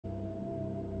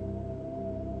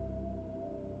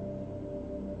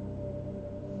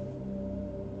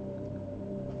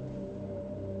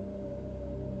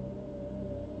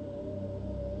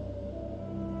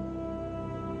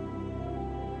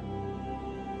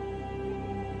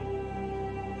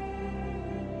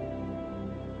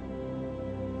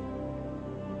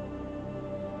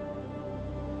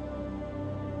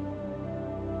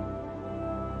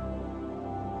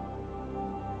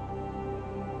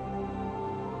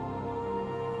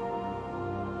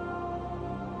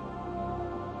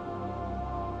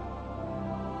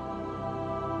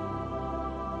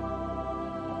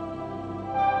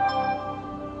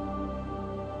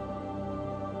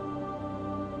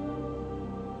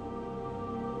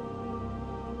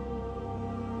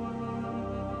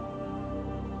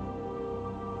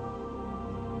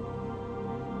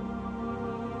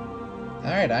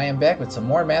Alright, I am back with some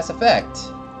more Mass Effect.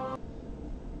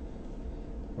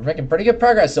 We're making pretty good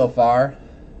progress so far.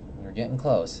 We're getting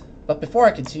close. But before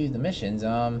I continue the missions,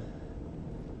 I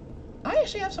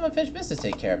actually have some unfinished business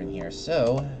to take care of in here,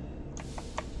 so...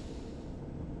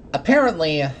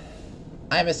 Apparently,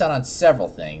 I missed out on several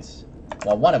things.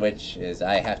 Well, one of which is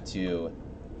I have to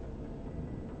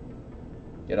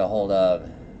get a hold of...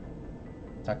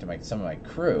 talk to some of my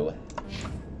crew,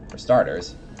 for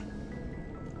starters.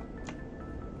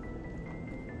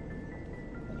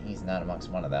 He's not amongst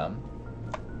one of them.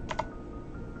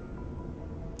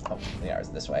 Oh, they are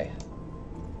this way.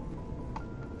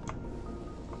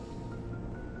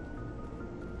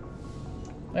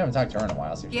 We haven't talked to her in a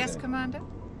while. So yes, Commander?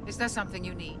 Is there something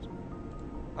you need?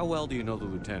 How well do you know the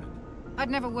Lieutenant? I'd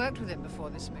never worked with him before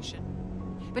this mission.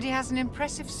 But he has an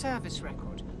impressive service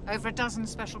record. Over a dozen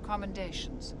special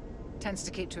commendations. Tends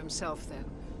to keep to himself, though.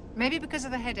 Maybe because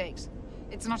of the headaches.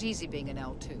 It's not easy being an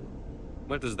L2.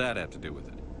 What does that have to do with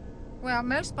it? Well,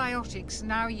 most biotics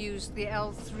now use the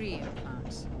L3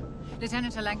 implants.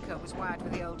 Lieutenant Alenko was wired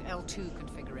with the old L2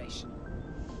 configuration.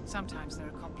 Sometimes there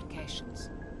are complications.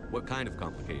 What kind of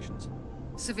complications?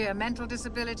 Severe mental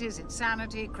disabilities,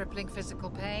 insanity, crippling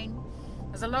physical pain.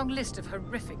 There's a long list of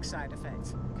horrific side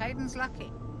effects. Kaiden's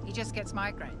lucky. He just gets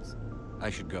migraines.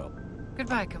 I should go.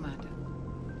 Goodbye, Commander.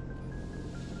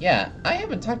 Yeah, I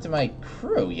haven't talked to my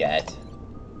crew yet.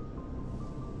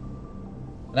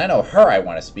 And I know her I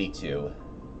want to speak to.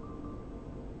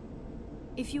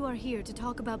 If you are here to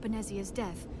talk about Benezia's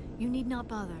death, you need not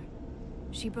bother.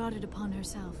 She brought it upon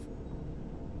herself.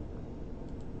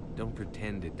 Don't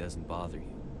pretend it doesn't bother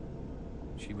you.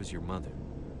 She was your mother.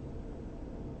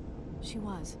 She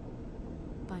was.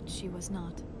 But she was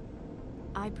not.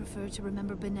 I prefer to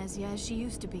remember Benezia as she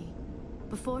used to be,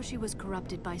 before she was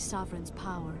corrupted by Sovereign's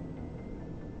power.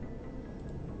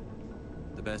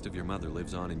 The best of your mother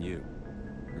lives on in you.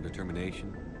 Her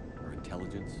determination, her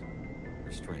intelligence,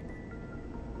 her strength.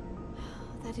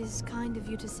 That is kind of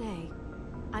you to say.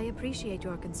 I appreciate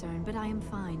your concern, but I am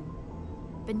fine.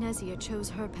 Benezia chose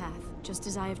her path, just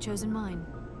as I have chosen mine.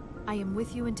 I am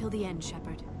with you until the end,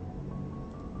 Shepard.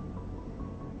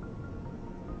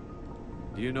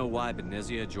 Do you know why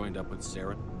Benezia joined up with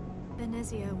Saren?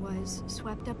 Benezia was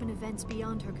swept up in events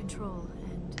beyond her control,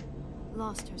 and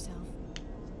lost herself.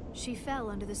 She fell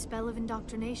under the spell of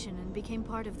indoctrination and became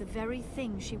part of the very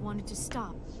thing she wanted to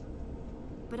stop.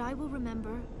 But I will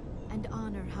remember and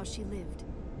honor how she lived,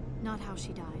 not how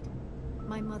she died.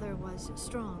 My mother was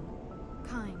strong,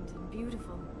 kind, and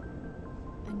beautiful.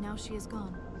 And now she is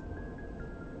gone.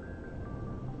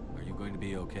 Are you going to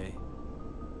be okay?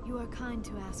 You are kind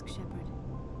to ask, Shepard.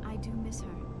 I do miss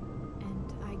her,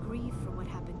 and I grieve for what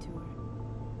happened to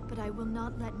her. But I will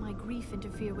not let my grief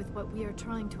interfere with what we are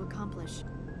trying to accomplish.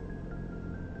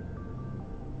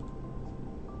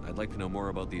 I'd like to know more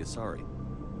about the Asari.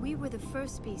 We were the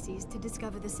first species to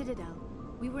discover the Citadel.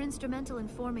 We were instrumental in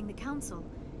forming the Council,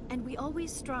 and we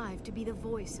always strive to be the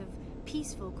voice of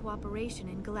peaceful cooperation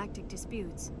in galactic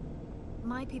disputes.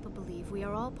 My people believe we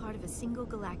are all part of a single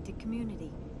galactic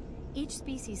community. Each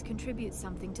species contributes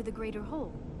something to the greater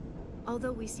whole.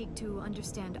 Although we seek to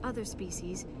understand other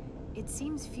species, it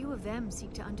seems few of them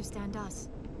seek to understand us.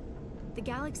 The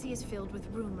galaxy is filled with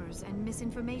rumors and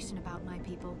misinformation about my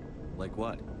people. Like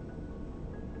what?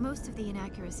 Most of the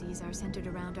inaccuracies are centered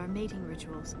around our mating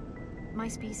rituals. My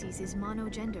species is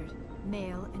monogendered.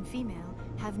 Male and female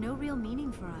have no real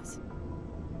meaning for us.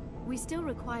 We still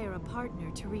require a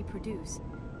partner to reproduce.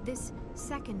 This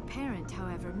second parent,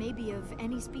 however, may be of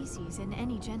any species and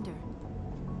any gender.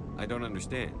 I don't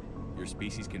understand. Your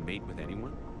species can mate with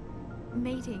anyone?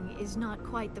 Mating is not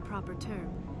quite the proper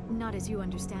term, not as you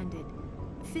understand it.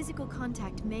 Physical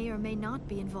contact may or may not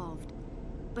be involved,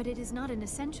 but it is not an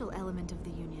essential element of the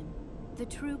union. The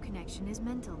true connection is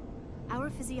mental. Our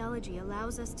physiology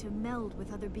allows us to meld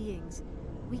with other beings.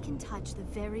 We can touch the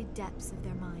very depths of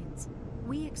their minds.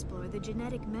 We explore the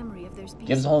genetic memory of their species.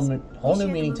 Gives a whole new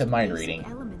meaning to mind reading.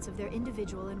 Elements of their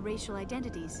individual and racial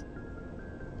identities.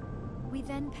 We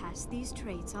then pass these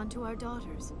traits onto our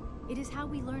daughters. It is how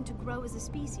we learn to grow as a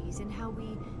species and how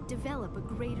we develop a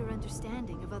greater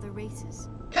understanding of other races.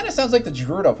 Kind of sounds like the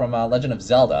Gerudo from Legend of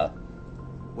Zelda.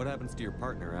 What happens to your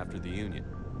partner after the union?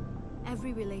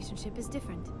 Every relationship is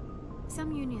different.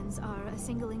 Some unions are a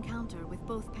single encounter with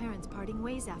both parents parting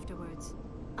ways afterwards.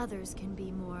 Others can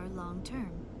be more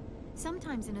long-term.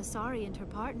 Sometimes an Asari and her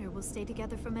partner will stay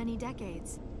together for many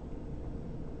decades.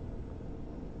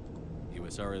 You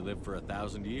Asari live for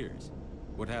 1,000 years.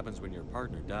 What happens when your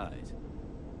partner dies?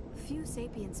 Few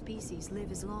sapient species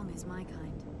live as long as my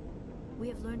kind. We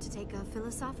have learned to take a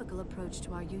philosophical approach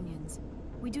to our unions.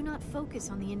 We do not focus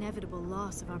on the inevitable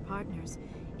loss of our partners.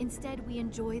 Instead, we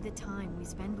enjoy the time we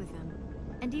spend with them.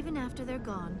 And even after they're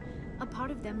gone, a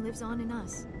part of them lives on in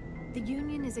us. The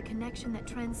union is a connection that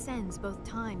transcends both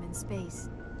time and space.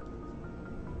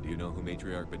 Do you know who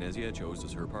Matriarch Benezia chose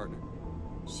as her partner?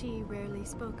 She rarely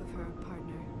spoke of her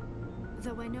partner.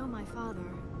 Though I know my father,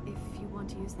 if you want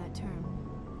to use that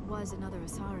term, was another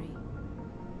Asari.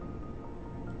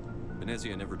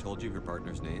 Benezia never told you her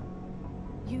partner's name?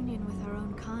 Union with our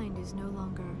own kind is no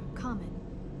longer common,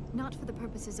 not for the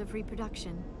purposes of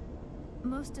reproduction.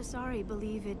 Most Asari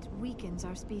believe it weakens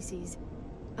our species.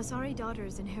 Asari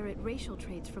daughters inherit racial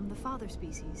traits from the father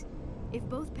species. If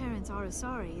both parents are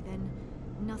Asari, then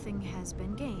nothing has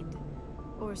been gained,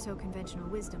 or so conventional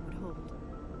wisdom would hold.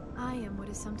 I am what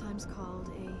is sometimes called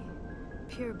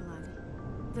a pureblood.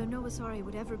 Though no Asari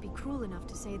would ever be cruel enough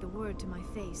to say the word to my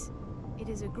face, it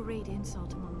is a great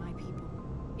insult among my people.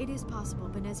 It is possible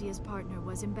Benezia's partner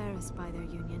was embarrassed by their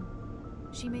union.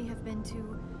 She may have been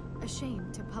too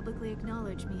ashamed to publicly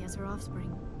acknowledge me as her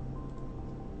offspring.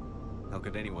 How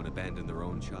could anyone abandon their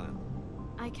own child?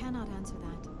 I cannot answer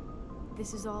that.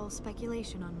 This is all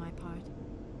speculation on my part.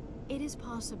 It is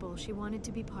possible she wanted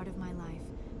to be part of my life,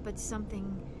 but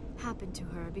something happened to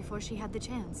her before she had the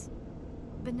chance.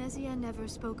 Benezia never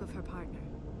spoke of her partner.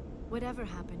 Whatever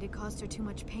happened, it caused her too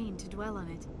much pain to dwell on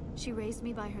it. She raised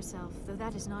me by herself, though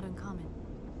that is not uncommon.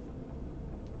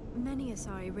 Many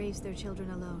Asari raise their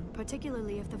children alone,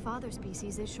 particularly if the father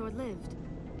species is short-lived.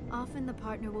 Often the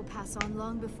partner will pass on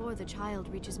long before the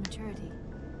child reaches maturity.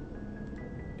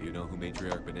 Do you know who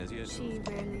Matriarch Benezia is? She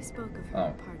rarely spoke of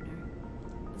her partner.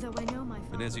 Though I know my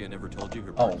father... Benezia never told you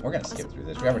her Oh, partner? we're gonna skip through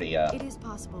this. We already, It is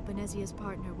possible Benezia's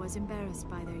partner was embarrassed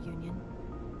by their union.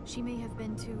 She may have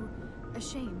been too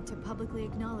ashamed to publicly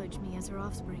acknowledge me as her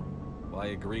offspring. Why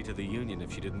agree to the union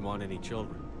if she didn't want any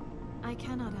children? I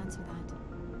cannot answer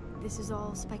that. This is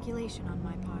all speculation on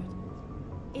my part.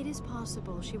 It is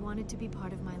possible she wanted to be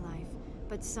part of my life,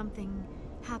 but something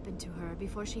happened to her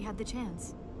before she had the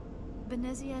chance.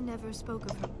 Benezia never spoke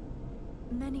of her.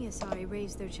 Many Asari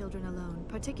raise their children alone,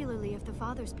 particularly if the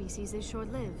father species is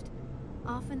short-lived.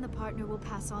 Often the partner will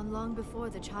pass on long before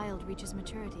the child reaches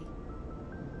maturity.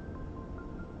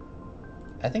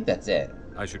 I think that's it.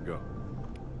 I should go.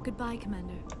 Goodbye,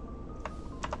 Commander.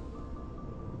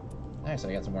 Alright, so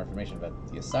I got some more information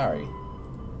about the Asari.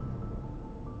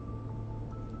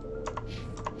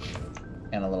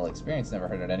 And a little experience, never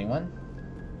hurt anyone.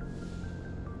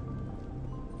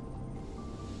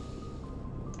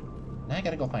 Now I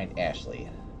gotta go find Ashley.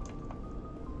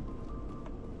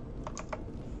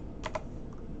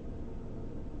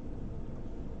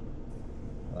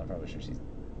 Well, I'm probably sure she's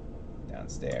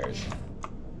downstairs.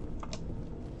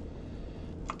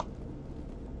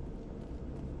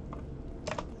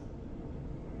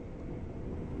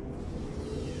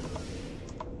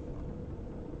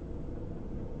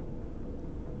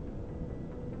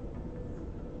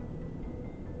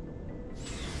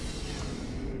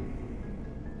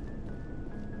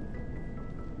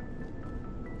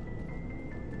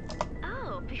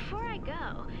 Before I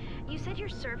go, you said you're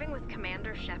serving with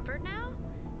Commander Shepard now?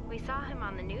 We saw him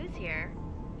on the news here.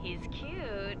 He's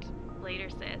cute. Later,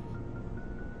 sis.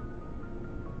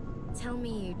 Tell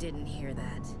me you didn't hear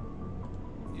that.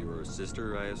 Your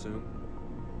sister, I assume?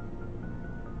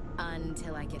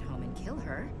 Until I get home and kill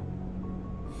her.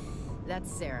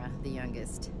 That's Sarah, the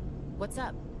youngest. What's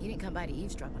up? You didn't come by to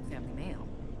eavesdrop on Family Mail.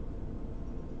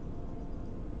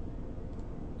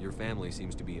 Your family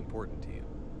seems to be important to you.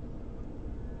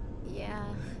 Yeah,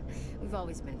 we've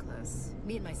always been close.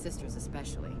 Me and my sisters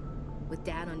especially. With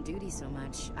Dad on duty so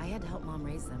much, I had to help Mom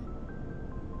raise them.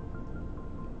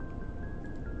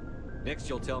 Next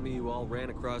you'll tell me you all ran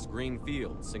across green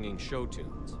fields singing show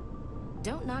tunes.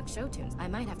 Don't knock show tunes. I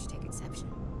might have to take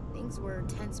exception. Things were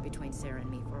tense between Sarah and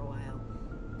me for a while.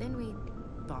 Then we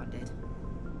bonded.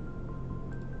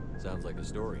 Sounds like a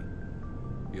story.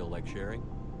 Feel like sharing?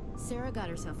 Sarah got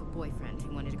herself a boyfriend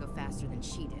who wanted to go faster than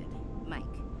she did. Mike.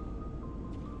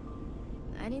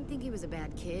 I didn't think he was a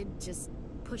bad kid, just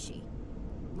pushy.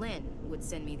 Lynn would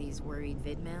send me these worried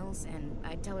vidmails, and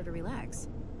I'd tell her to relax.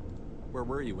 Where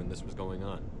were you when this was going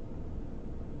on?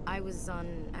 I was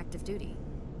on active duty.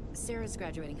 Sarah's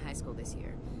graduating high school this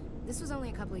year. This was only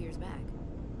a couple of years back.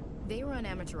 They were on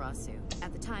Amaterasu.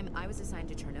 At the time, I was assigned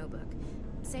to Chernobog.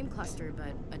 Same cluster,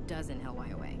 but a dozen LY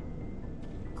away.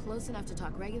 Close enough to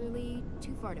talk regularly,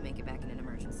 too far to make it back in an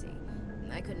emergency.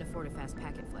 I couldn't afford a fast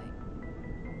packet flight.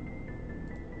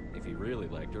 If he really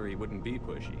liked her, he wouldn't be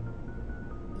pushy.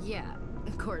 Yeah,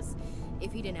 of course.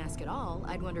 If he didn't ask at all,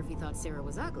 I'd wonder if he thought Sarah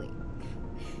was ugly.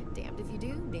 Damned if you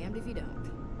do, damned if you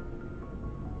don't.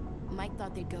 Mike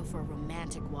thought they'd go for a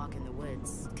romantic walk in the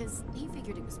woods, because he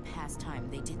figured it was past time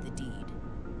they did the deed.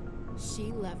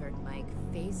 She levered Mike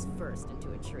face first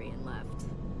into a tree and left.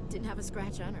 Didn't have a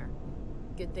scratch on her.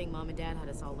 Good thing Mom and Dad had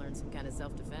us all learn some kind of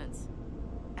self-defense.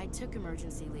 I took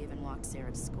emergency leave and walked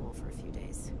Sarah to school for a few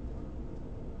days.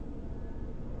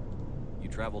 You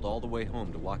traveled all the way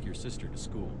home to walk your sister to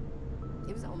school.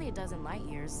 It was only a dozen light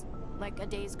years, like a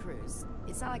day's cruise.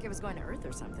 It's not like I was going to Earth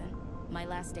or something. My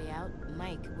last day out,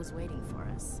 Mike was waiting for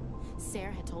us.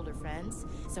 Sarah had told her friends,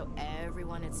 so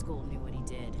everyone at school knew what he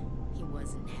did. He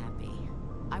wasn't happy.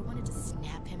 I wanted to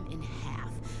snap him in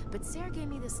half, but Sarah gave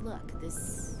me this look,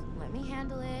 this let me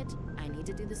handle it, I need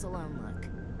to do this alone look.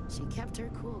 She kept her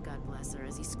cool, God bless her,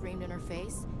 as he screamed in her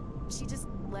face. She just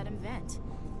let him vent.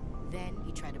 Then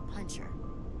he tried to punch her.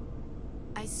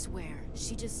 I swear,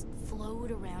 she just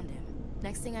flowed around him.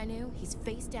 Next thing I knew, he's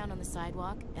face down on the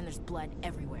sidewalk, and there's blood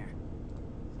everywhere.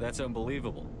 That's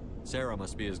unbelievable. Sarah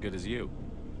must be as good as you.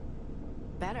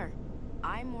 Better.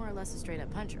 I'm more or less a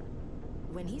straight-up puncher.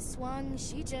 When he swung,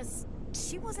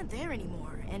 she wasn't there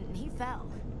anymore, and he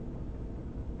fell.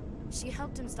 She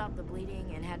helped him stop the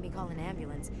bleeding and had me call an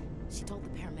ambulance. She told the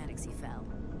paramedics he fell.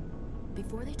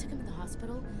 Before they took him to the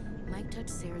hospital, Mike touched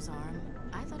Sarah's arm.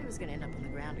 I thought he was gonna end up on the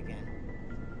ground again.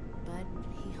 But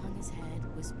he hung his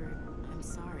head, whispered, "I'm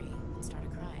sorry," and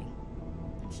started crying.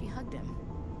 And she hugged him.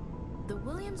 The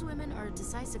Williams women are a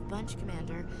decisive bunch,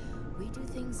 Commander. We do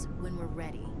things when we're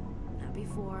ready. Not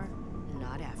before,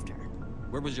 not after.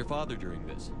 Where was your father during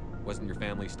this? Wasn't your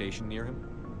family stationed near him?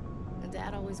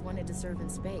 Dad always wanted to serve in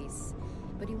space,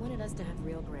 but he wanted us to have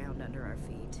real ground under our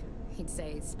feet. He'd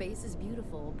say, space is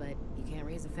beautiful, but you can't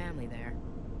raise a family there.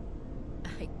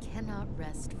 I cannot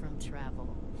rest from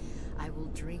travel. I will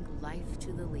drink life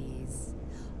to the lees.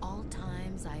 All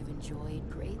times I've enjoyed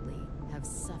greatly, have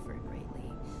suffered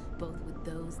greatly, both with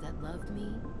those that loved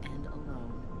me and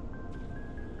alone.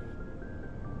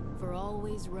 For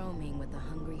always roaming with a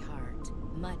hungry heart,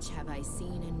 much have I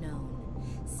seen and known,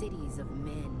 cities of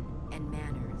men and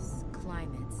manners,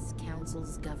 climates,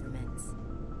 councils, governments.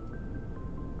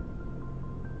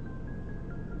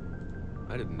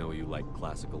 I didn't know you liked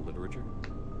classical literature.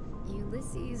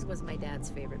 Ulysses was my dad's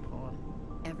favorite poem.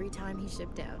 Every time he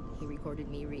shipped out, he recorded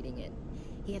me reading it.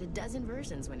 He had a dozen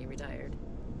versions when he retired.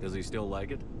 Does he still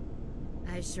like it?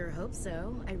 I sure hope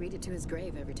so. I read it to his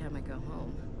grave every time I go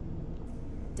home.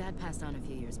 Dad passed on a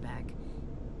few years back.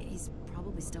 He's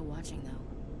probably still watching, though.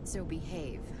 So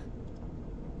behave.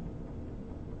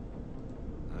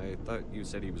 I thought you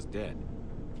said he was dead.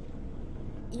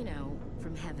 You know,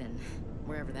 from heaven,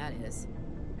 wherever that is.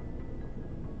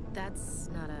 That's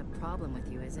not a problem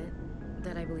with you, is it?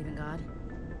 That I believe in God?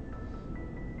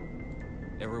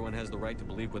 Everyone has the right to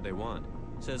believe what they want.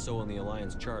 It says so in the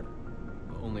Alliance Charter.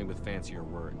 Only with fancier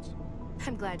words.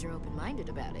 I'm glad you're open-minded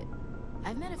about it.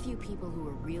 I've met a few people who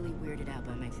were really weirded out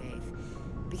by my faith.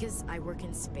 Because I work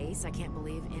in space, I can't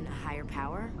believe in a higher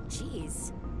power?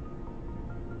 Jeez.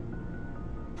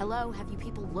 Hello, have you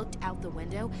people looked out the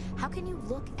window? How can you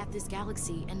look at this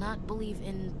galaxy and not believe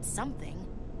in something?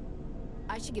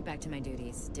 I should get back to my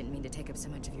duties. Didn't mean to take up so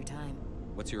much of your time.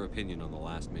 What's your opinion on the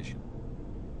last mission?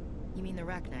 You mean the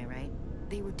Rachni, right?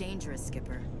 They were dangerous,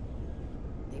 Skipper.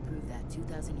 They proved that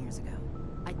 2,000 years ago.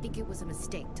 I think it was a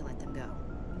mistake to let them go.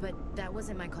 But that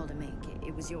wasn't my call to make.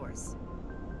 It was yours.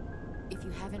 If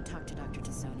you haven't talked to Dr.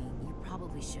 Tassoni, you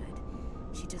probably should.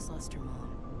 She just lost her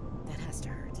mom. That has to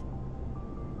hurt.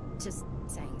 Just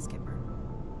saying, Skipper.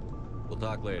 We'll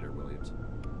talk later, Williams.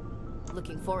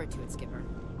 Looking forward to it, Skipper.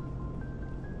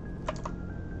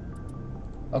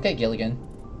 Okay, Gilligan.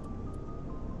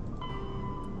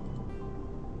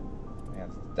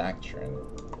 That's Doctrine.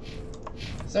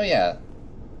 So yeah,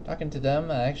 talking to them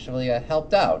actually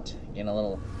helped out. Getting a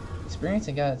little experience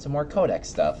and got some more Codex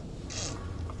stuff.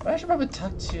 But I should probably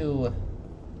talk to...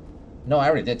 No, I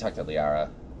already did talk to Liara.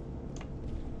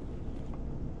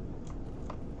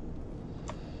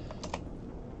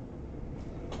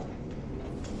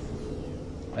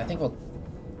 I think we'll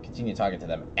continue talking to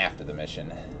them after the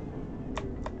mission.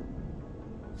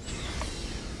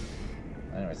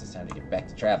 Anyways, it's time to get back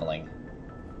to traveling.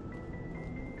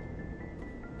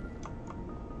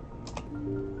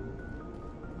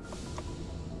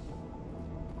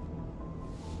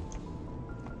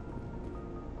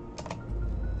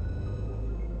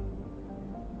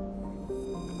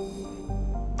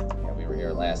 Yeah, we were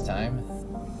here last time.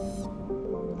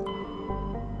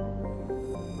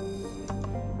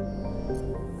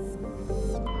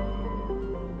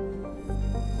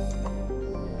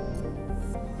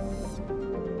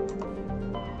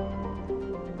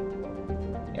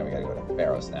 Yeah, we gotta go to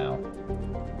Pharos now.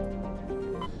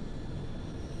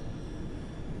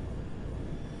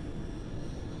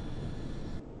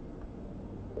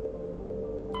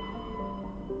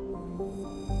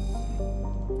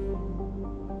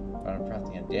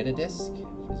 Prothean data disk,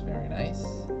 which is very nice.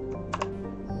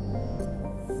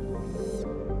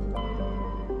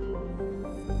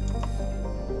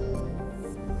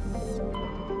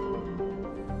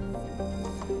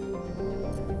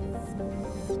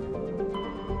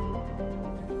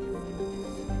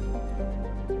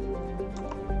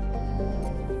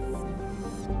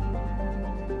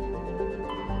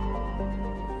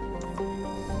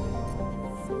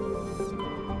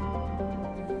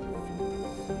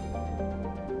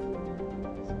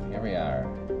 Here we are,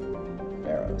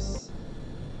 Varos.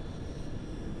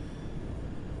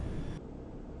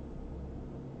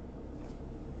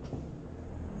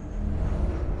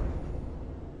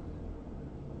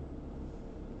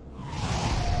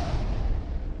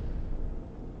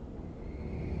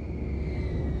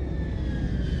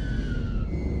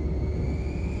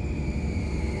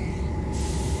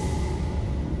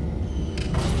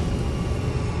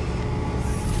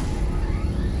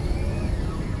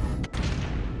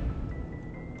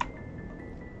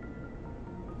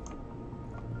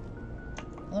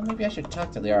 Well, maybe I should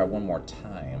talk to Liara one more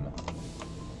time.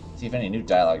 See if any new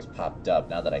dialogues popped up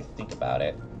now that I think about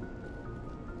it.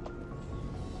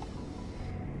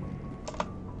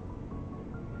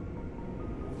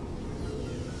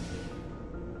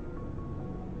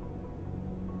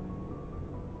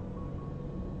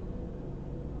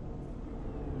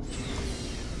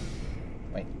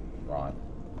 Wait, wrong.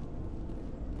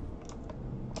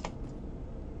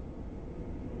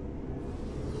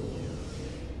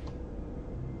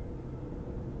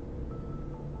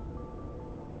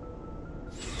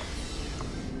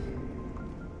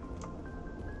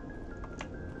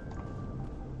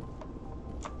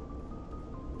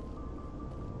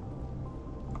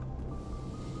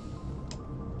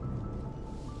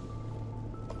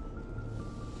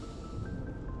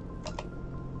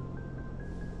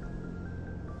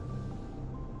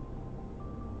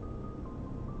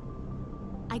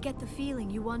 I get the feeling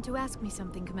you want to ask me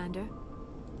something, Commander.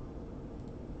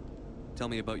 Tell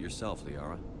me about yourself,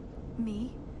 Liara.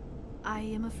 Me? I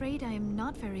am afraid I am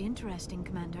not very interesting,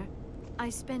 Commander. I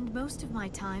spend most of my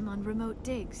time on remote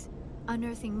digs,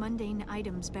 unearthing mundane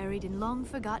items buried in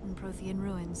long-forgotten Prothean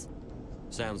ruins.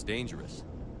 Sounds dangerous.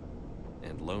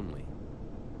 And lonely.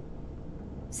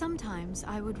 Sometimes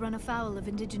I would run afoul of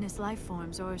indigenous life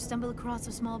forms or stumble across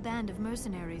a small band of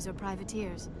mercenaries or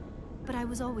privateers, but I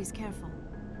was always careful.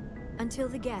 Until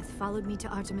the Geth followed me to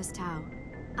Artemis Tau.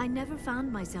 I never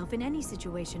found myself in any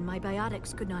situation my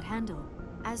biotics could not handle.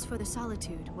 As for the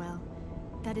solitude, well,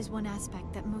 that is one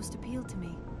aspect that most appealed to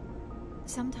me.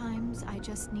 Sometimes I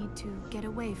just need to get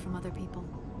away from other people.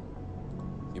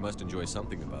 You must enjoy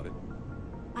something about it.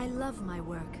 I love my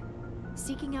work.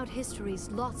 Seeking out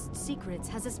history's lost secrets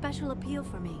has a special appeal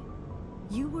for me.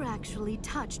 You were actually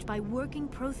touched by working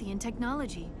Prothean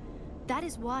technology. That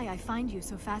is why I find you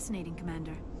so fascinating,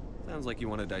 Commander. Sounds like you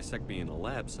want to dissect me in a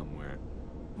lab somewhere.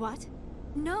 What?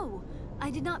 No, I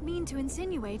did not mean to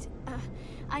insinuate.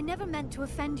 I never meant to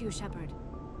offend you, Shepard.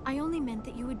 I only meant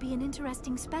that you would be an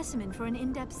interesting specimen for an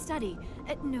in-depth study.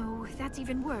 No, that's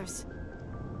even worse.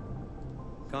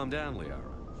 Calm down, Liara.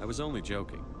 I was only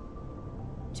joking.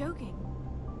 Joking?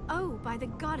 Oh, by the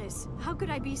goddess, how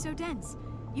could I be so dense?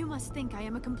 You must think I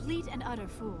am a complete and utter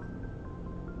fool.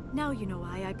 Now you know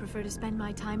why I prefer to spend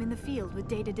my time in the field with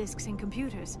data disks and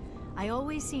computers. I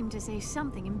always seem to say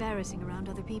something embarrassing around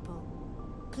other people.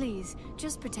 Please,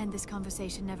 just pretend this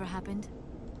conversation never happened.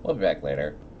 We'll be back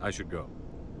later. I should go.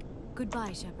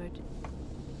 Goodbye, Shepard.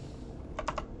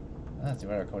 Let's see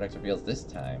what our codex reveals this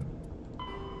time.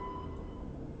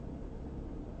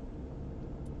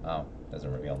 Oh,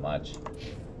 doesn't reveal much.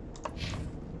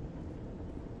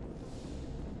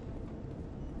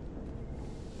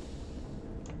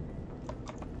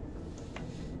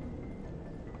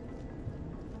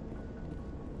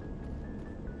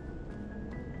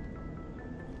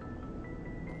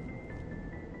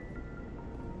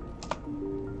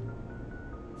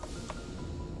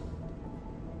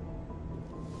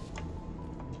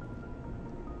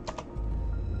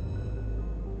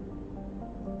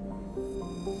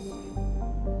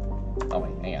 Oh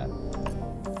wait, hang on.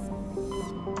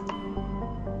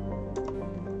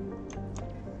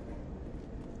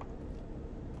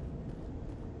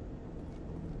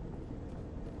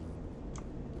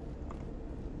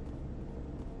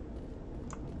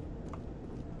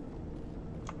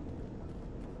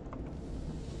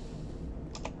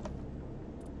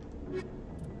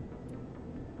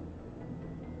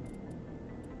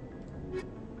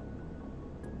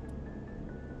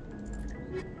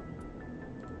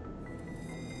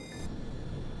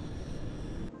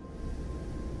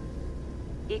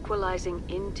 equalizing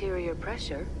interior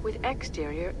pressure with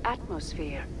exterior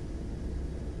atmosphere.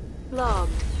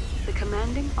 Logged. The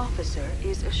commanding officer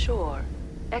is ashore.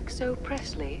 Exo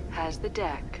Presley has the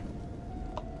deck.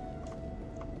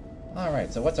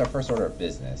 Alright, so what's our first order of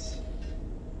business?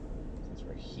 Since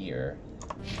we're here.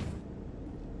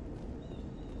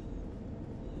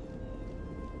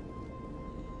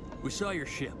 We saw your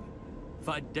ship.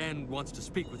 Faidan wants to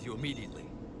speak with you immediately.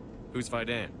 Who's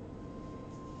Faidan?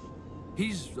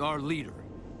 He's our leader.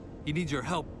 He needs your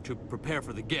help to prepare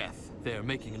for the Geth. They're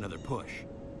making another push.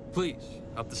 Please,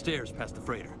 up the stairs past the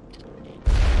freighter.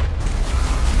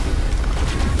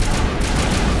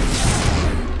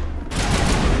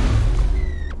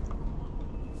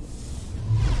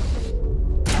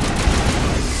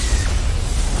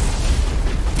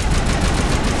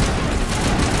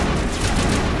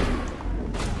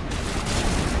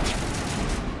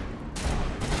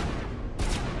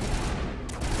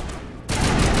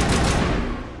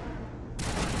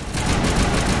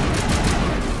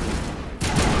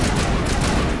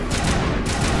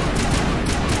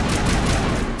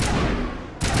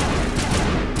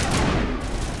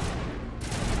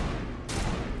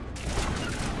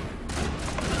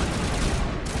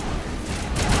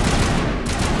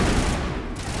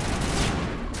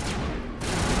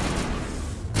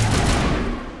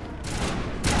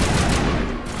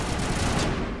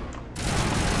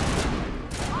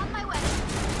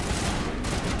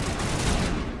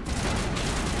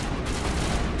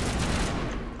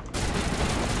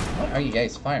 What are you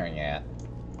guys firing at?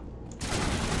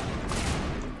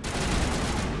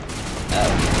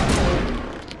 Oh.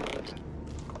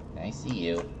 I see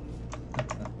you.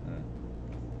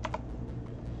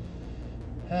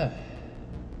 Okay,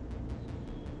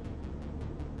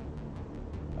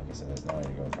 so there's no way to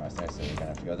go across there, so we're gonna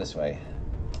have to go this way.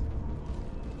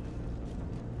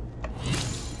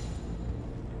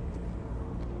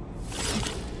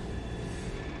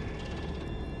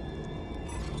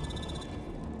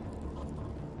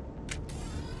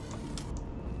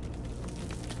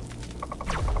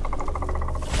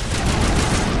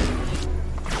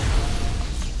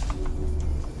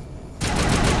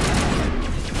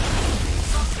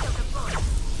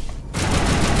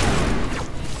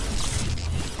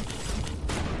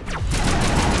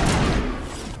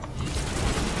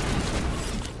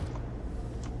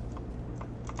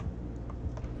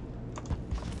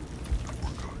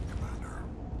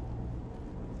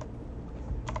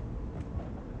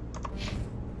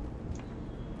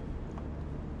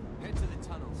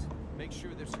 Make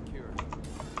sure they're secure.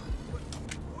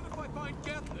 What if I find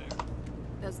Geth there?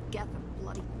 Those Geth are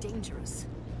bloody dangerous.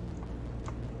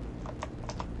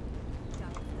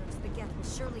 Down first, the Geth will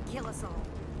surely kill us all.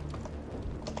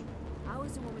 How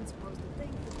is a woman supposed to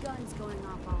think with guns going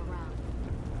off all around?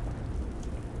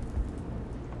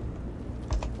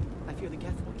 I fear the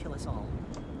Geth will kill us all.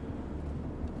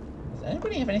 Does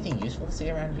anybody have anything useful to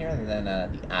see around here other than the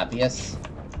obvious?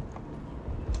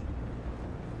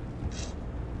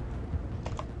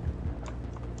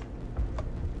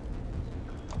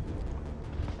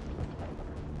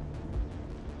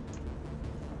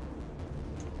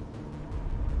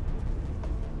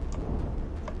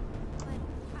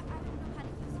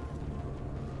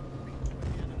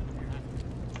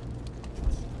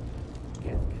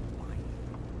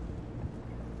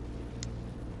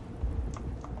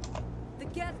 The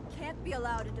Geth can't be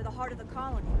allowed into the heart of the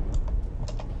colony.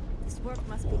 This work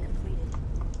must be completed.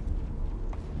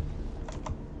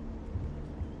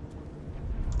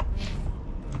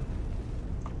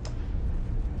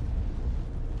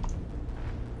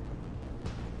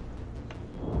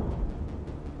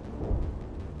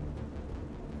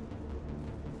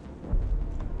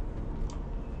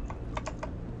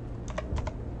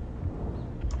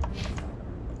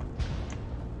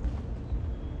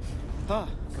 Oh,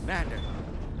 Commander.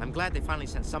 I'm glad they finally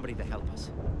sent somebody to help us.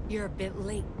 You're a bit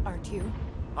late, aren't you?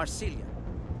 Arcelia.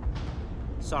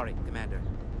 Sorry, Commander.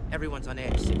 Everyone's on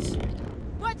edge since...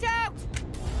 Watch out!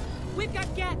 We've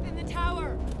got Geth in the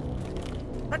tower!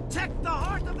 Protect the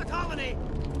heart of the colony!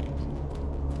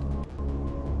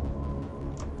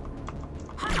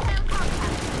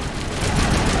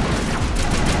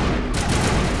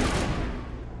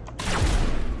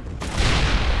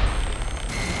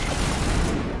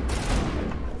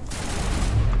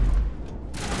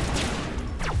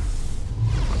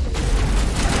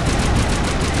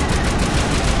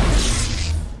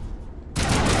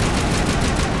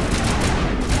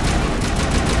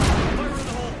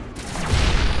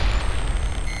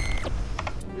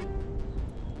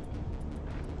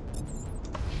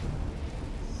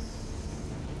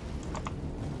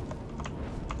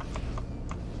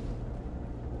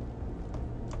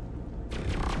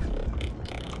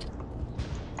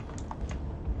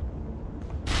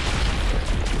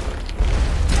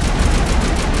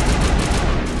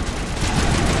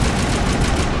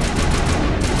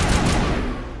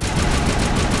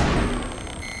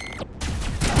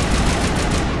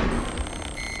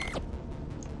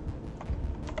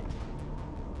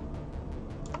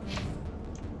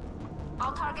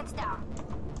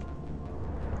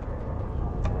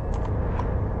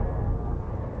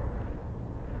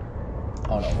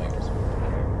 Oh no, wait,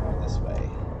 we're going this way.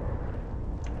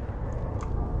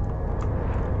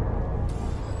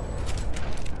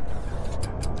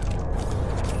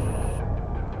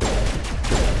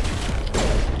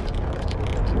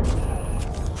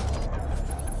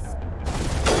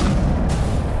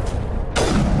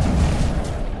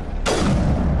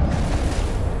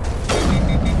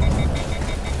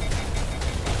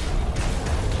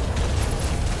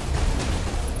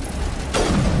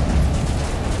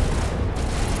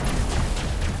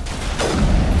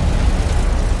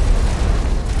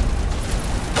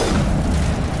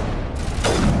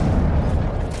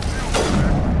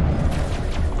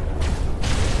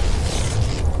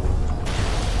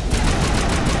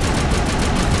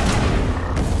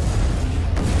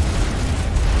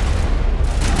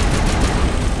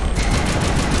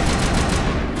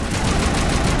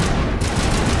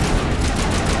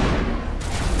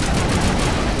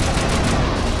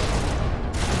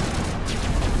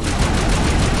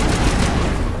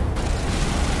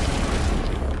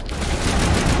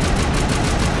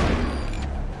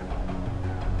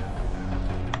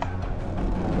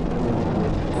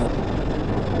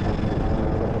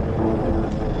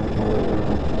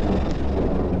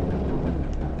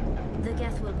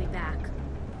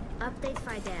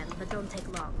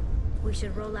 We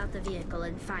should roll out the vehicle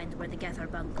and find where the Geth are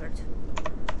bunkered.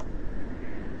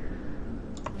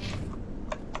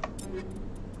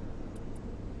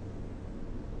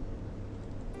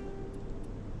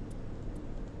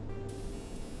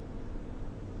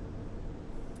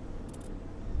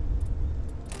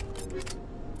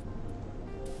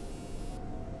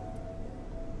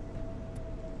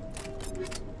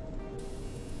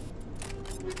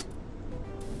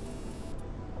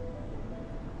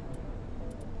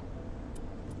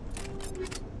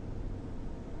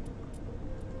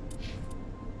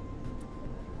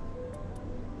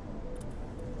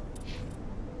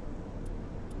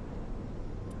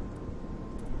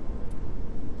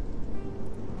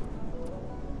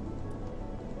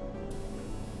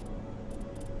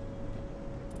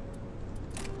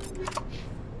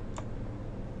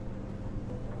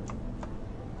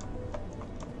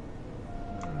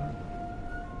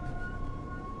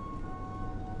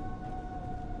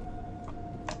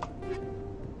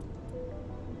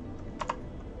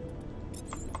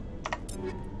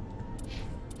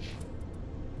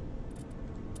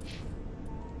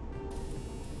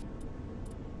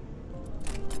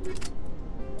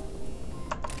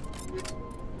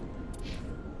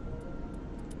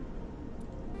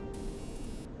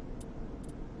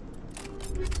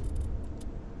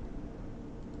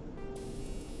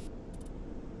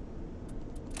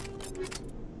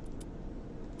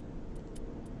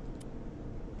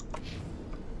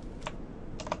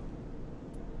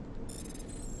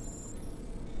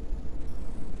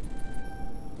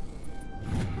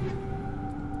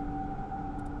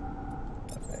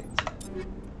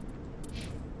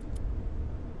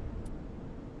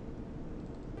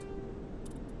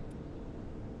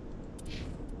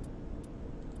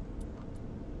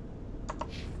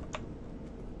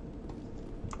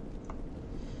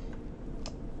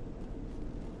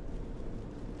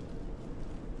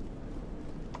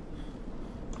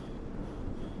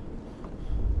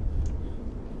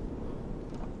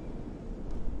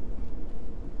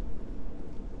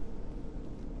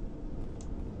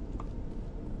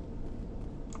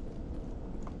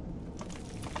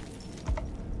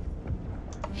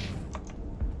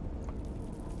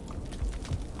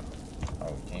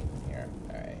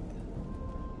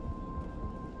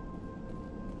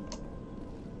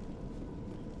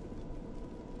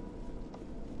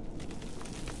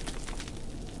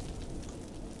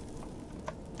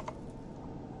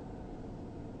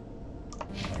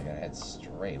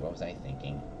 Straight. What was I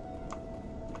thinking?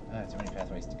 Too many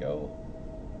pathways to go.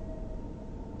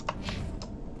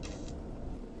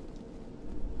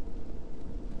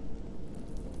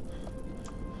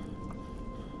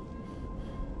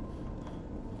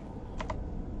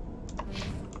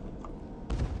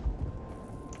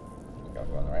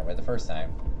 Going the right way the first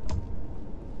time.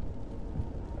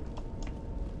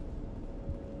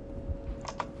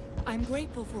 I'm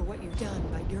grateful for what you've done,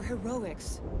 but your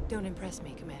heroics don't impress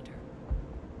me, Commander.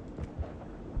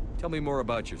 Tell me more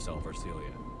about yourself,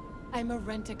 Arcelia. I'm a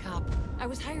rent-a-cop. I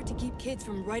was hired to keep kids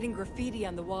from writing graffiti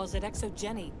on the walls at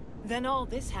Exogeny. Then all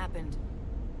this happened.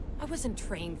 I wasn't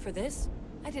trained for this.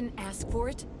 I didn't ask for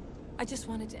it. I just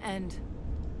wanted to end.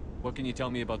 What can you tell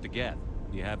me about the Geth?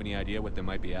 Do you have any idea what they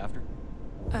might be after?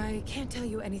 I can't tell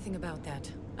you anything about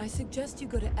that. I suggest you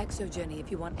go to Exogeny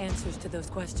if you want answers to those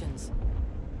questions.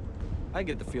 I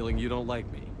get the feeling you don't like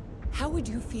me. How would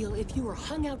you feel if you were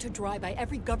hung out to dry by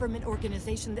every government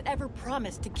organization that ever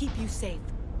promised to keep you safe?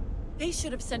 They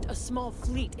should have sent a small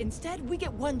fleet. Instead, we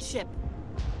get one ship.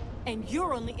 And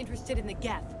you're only interested in the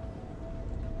Geth.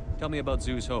 Tell me about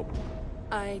Zhu's Hope.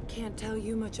 I can't tell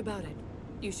you much about it.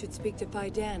 You should speak to Phi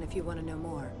Dan if you want to know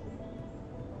more.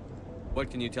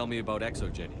 What can you tell me about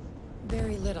ExoGeni?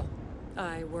 Very little.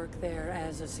 I work there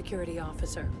as a security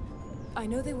officer. I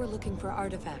know they were looking for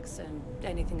artifacts and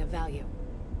anything of value.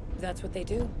 That's what they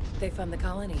do. They fund the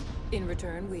colony. In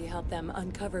return, we help them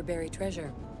uncover buried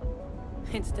treasure.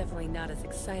 It's definitely not as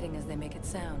exciting as they make it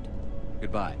sound.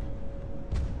 Goodbye.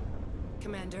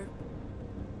 Commander.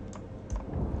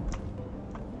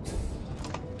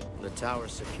 The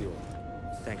tower's secure.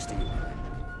 Thanks to you, Commander.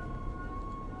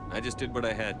 I just did what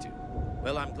I had to.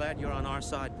 Well, I'm glad you're on our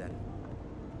side, then.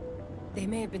 They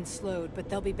may have been slowed, but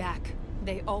they'll be back.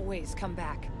 They always come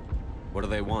back. What do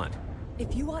they want?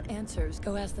 If you want answers,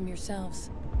 go ask them yourselves.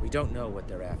 We don't know what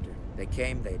they're after. They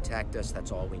came, they attacked us,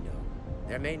 that's all we know.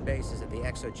 Their main base is at the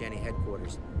ExoGeni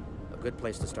headquarters. A good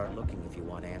place to start looking if you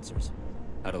want answers.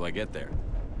 How do I get there?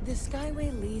 The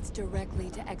Skyway leads directly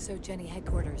to ExoGeni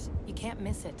headquarters. You can't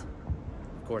miss it.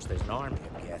 Of course, there's an army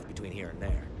of Geth between here and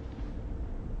there.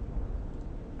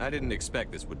 I didn't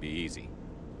expect this would be easy.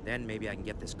 Then maybe I can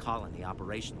get this colony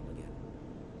operational again.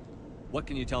 What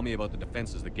can you tell me about the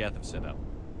defenses the Geth have set up?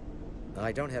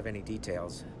 I don't have any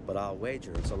details, but I'll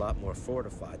wager it's a lot more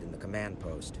fortified than the command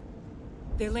post.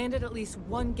 They landed at least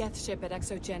one Geth ship at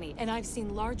ExoGeni, and I've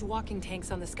seen large walking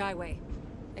tanks on the Skyway.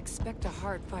 Expect a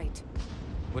hard fight.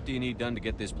 What do you need done to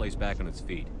get this place back on its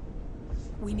feet?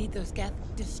 We need those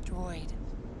Geth destroyed.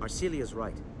 Arcelia's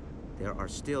right. There are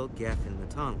still Geth in the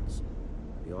tunnels.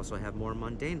 We also have more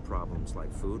mundane problems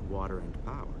like food, water, and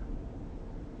power.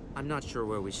 I'm not sure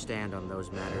where we stand on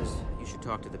those matters. You should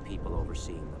talk to the people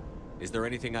overseeing them. Is there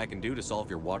anything I can do to solve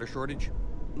your water shortage?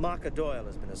 Maka Doyle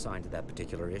has been assigned to that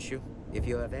particular issue. If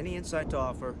you have any insight to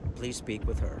offer, please speak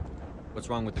with her. What's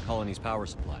wrong with the colony's power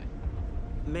supply?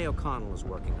 May O'Connell is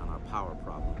working on our power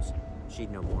problems.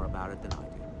 She'd know more about it than I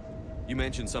do. You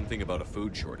mentioned something about a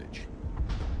food shortage.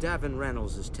 Davin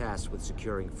Reynolds is tasked with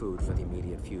securing food for the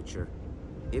immediate future.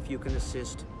 If you can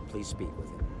assist, please speak with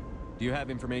him. Do you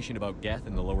have information about Geth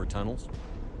in the lower tunnels?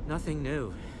 Nothing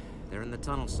new. They're in the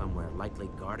tunnel somewhere, likely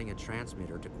guarding a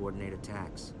transmitter to coordinate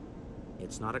attacks.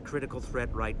 It's not a critical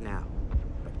threat right now,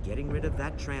 but getting rid of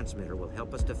that transmitter will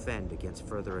help us defend against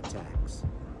further attacks.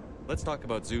 Let's talk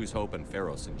about Zhu's Hope and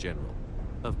Pharos in general.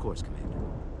 Of course, Commander.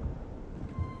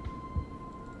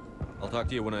 I'll talk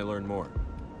to you when I learn more.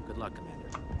 Good luck, Commander.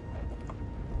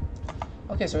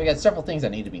 Okay, so we got several things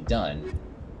that need to be done.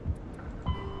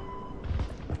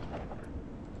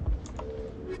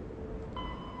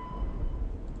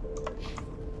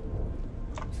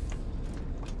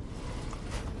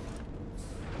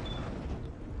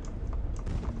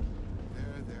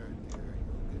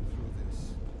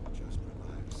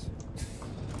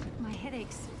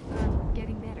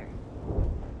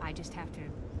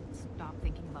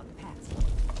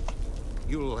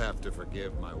 You'll have to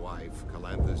forgive my wife.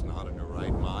 Calantha's not in her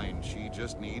right mind. She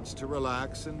just needs to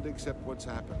relax and accept what's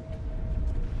happened.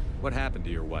 What happened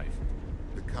to your wife?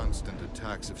 The constant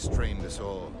attacks have strained us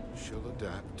all. She'll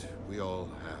adapt. We all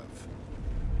have.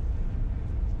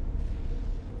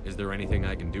 Is there anything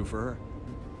I can do for her?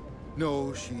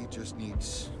 No, she just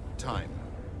needs time.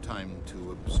 Time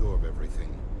to absorb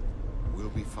everything. We'll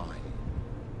be fine.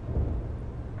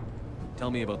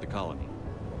 Tell me about the colony.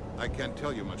 I can't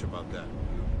tell you much about that.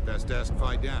 You best ask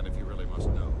Phi Dan if you really must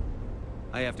know.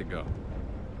 I have to go.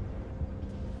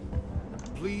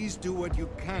 Please do what you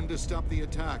can to stop the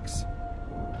attacks.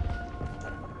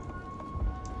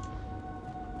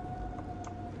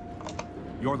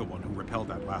 You're the one who repelled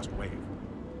that last wave.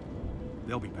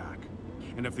 They'll be back.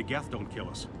 And if the Geth don't kill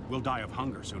us, we'll die of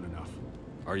hunger soon enough.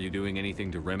 Are you doing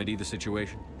anything to remedy the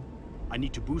situation? I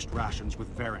need to boost rations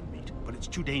with Varren meat, but it's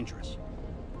too dangerous.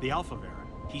 The Alpha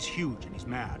Varren, he's huge and he's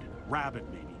mad. Rabid,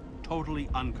 maybe. Totally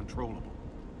uncontrollable.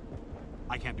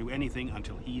 I can't do anything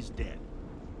until he's dead.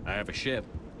 I have a ship.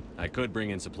 I could bring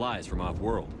in supplies from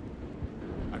off-world.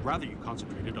 I'd rather you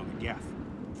concentrated on the Geth.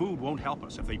 Food won't help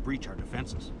us if they breach our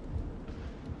defenses.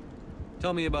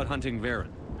 Tell me about hunting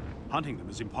Varren. Hunting them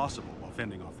is impossible while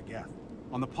fending off the Geth.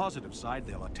 On the positive side,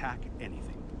 they'll attack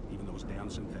anything, even those damn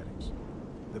synthetics.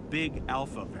 The big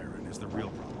Alpha Varren is the real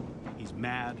problem. He's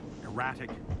mad, erratic,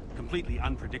 completely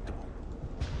unpredictable.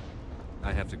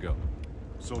 I have to go.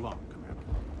 So long, Commander.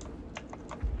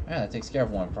 Yeah, that takes care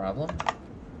of one problem.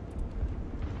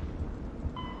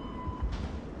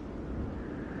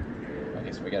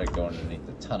 Okay, so we gotta go underneath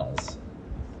the tunnels.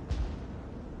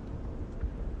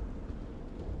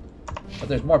 But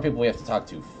there's more people we have to talk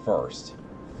to first,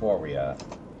 before we,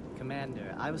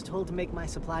 Commander, I was told to make my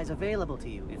supplies available to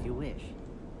you if you wish.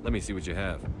 Let me see what you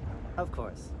have. Of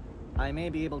course. I may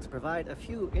be able to provide a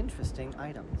few interesting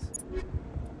items.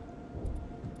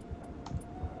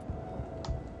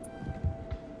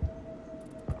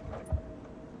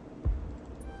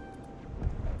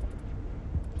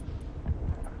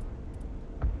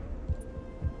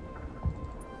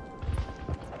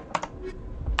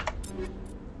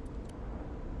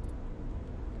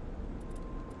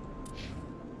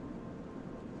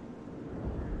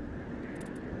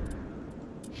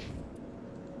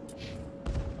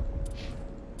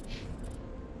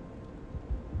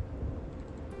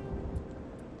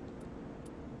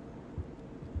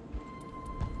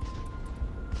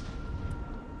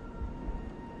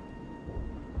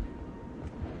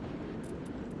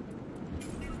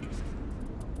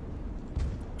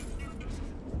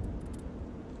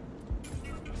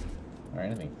 Alright,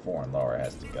 anything 4 and lower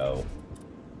has to go.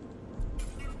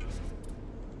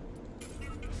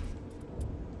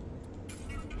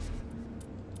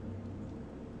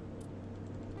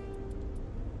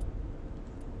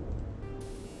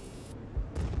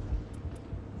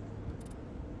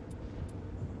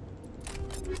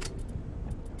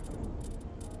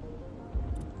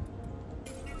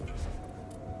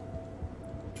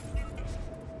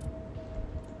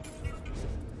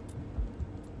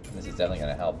 This is definitely going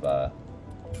to help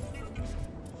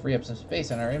free up some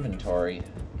space in our inventory.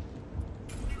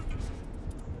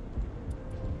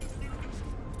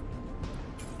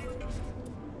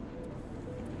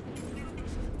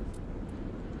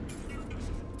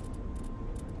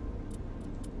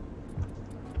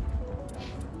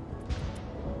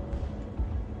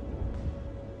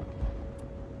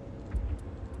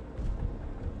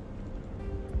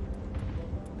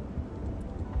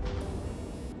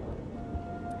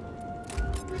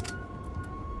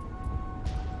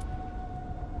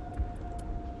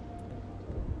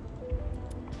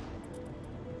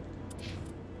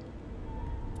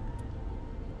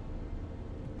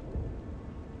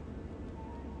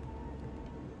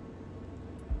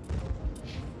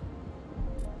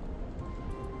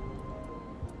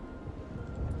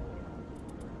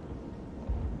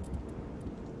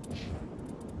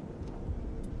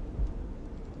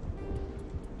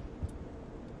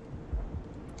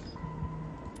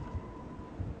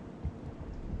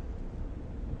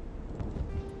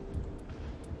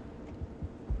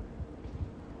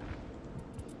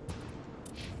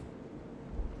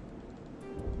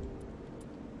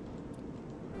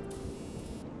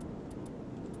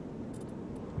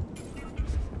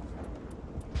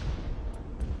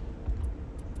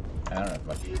 I don't have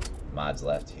much mods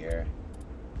left here.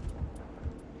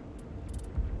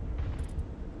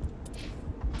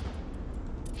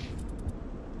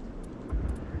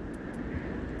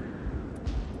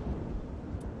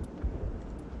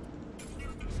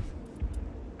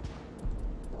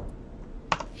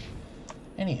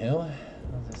 Anywho,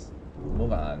 we'll just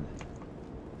move on.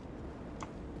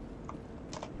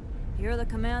 You're the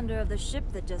commander of the ship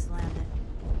that just landed.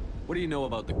 What do you know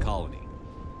about the colony?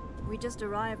 We just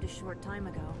arrived a short time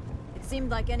ago. It seemed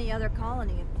like any other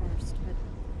colony at first, but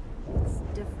it's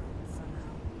different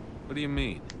somehow. What do you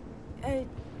mean?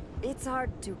 It's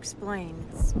hard to explain.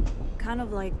 It's kind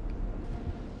of like...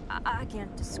 I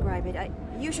can't describe it.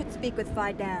 You should speak with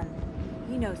Faidan.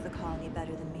 He knows the colony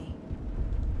better than me.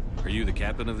 Are you the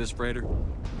captain of this freighter?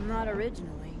 Not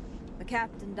originally. The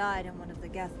captain died in one of the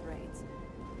Geth raids.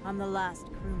 I'm the last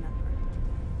crew member.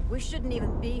 We shouldn't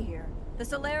even be here. The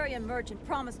Solarian merchant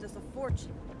promised us a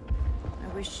fortune. I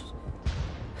wish...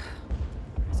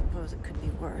 I suppose it could be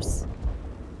worse.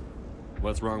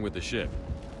 What's wrong with the ship?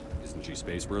 Isn't she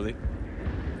space-worthy?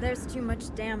 There's too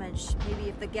much damage. Maybe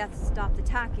if the Geth stopped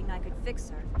attacking, I could fix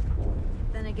her.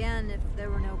 Then again, if there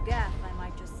were no Geth, I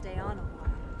might just stay on a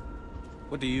while.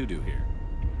 What do you do here?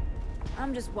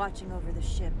 I'm just watching over the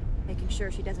ship, making sure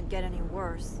she doesn't get any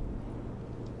worse.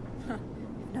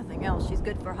 If nothing else, she's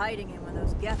good for hiding in when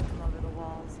those Geth come over the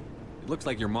walls. It looks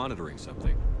like you're monitoring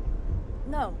something.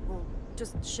 No, well,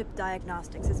 just ship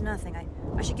diagnostics. It's nothing.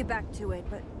 I should get back to it,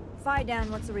 but Faidan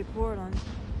wants a report on...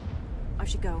 I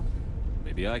should go.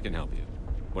 Maybe I can help you.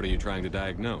 What are you trying to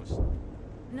diagnose?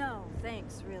 No,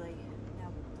 thanks, really.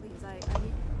 Now, please, I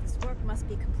need... This work must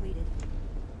be completed.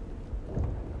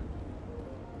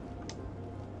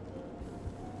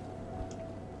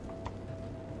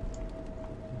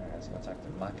 Alright, let's go talk to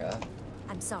Maka.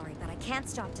 I'm sorry, but I can't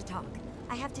stop to talk.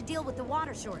 I have to deal with the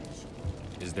water shortage.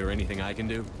 Is there anything I can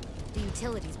do? The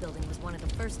utilities building was one of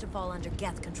the first to fall under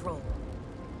Geth control.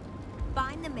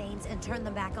 Find the mains and turn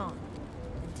them back on.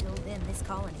 Until then, this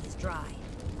colony is dry.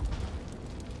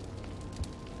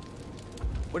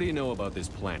 What do you know about this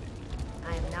planet?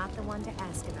 I am not the one to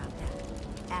ask about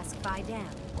that. Ask Faidan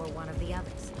or one of the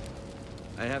others.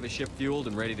 I have a ship fueled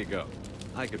and ready to go.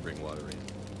 I could bring water in.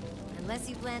 Unless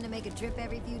you plan to make a trip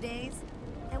every few days,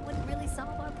 that wouldn't really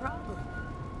solve our problem.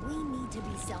 We need to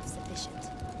be self-sufficient.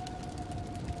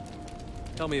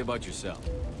 Tell me about yourself.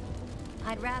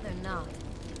 I'd rather not.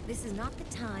 This is not the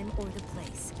time or the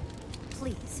place.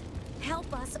 Please,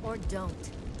 help us or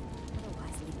don't.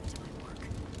 Otherwise, leave it to my work.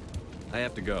 I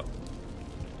have to go.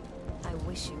 I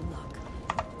wish you luck.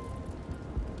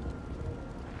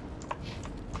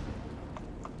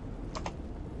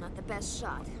 Not the best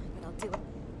shot, but I'll do it.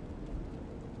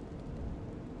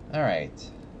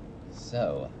 Alright.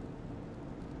 So.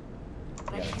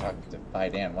 We gotta talk to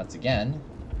Faidan once again.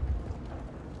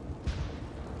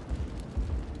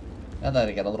 Now that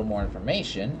I got a little more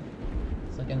information,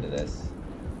 let's look into this.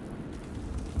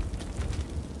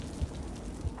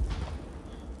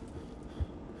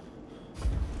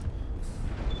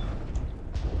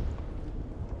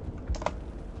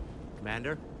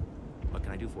 Commander, what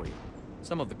can I do for you?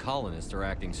 Some of the colonists are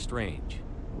acting strange.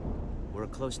 We're a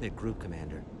close-knit group,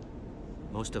 Commander.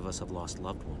 Most of us have lost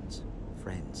loved ones,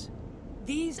 friends.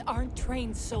 These aren't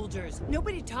trained soldiers.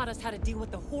 Nobody taught us how to deal with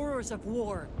the horrors of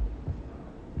war.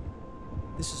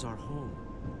 This is our home.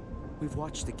 We've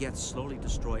watched the Geth slowly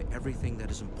destroy everything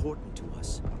that is important to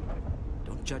us.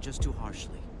 Don't judge us too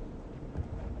harshly.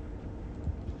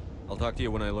 I'll talk to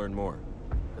you when I learn more.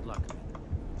 Good luck, Commander.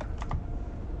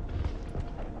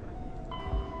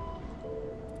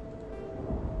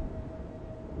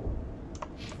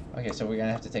 Okay, so we're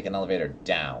gonna have to take an elevator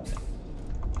down.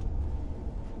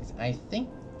 I think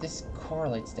this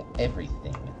correlates to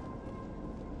everything.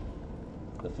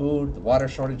 The food, the water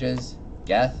shortages,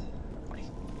 Geth. I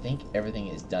think everything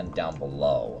is done down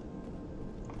below.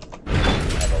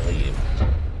 I believe.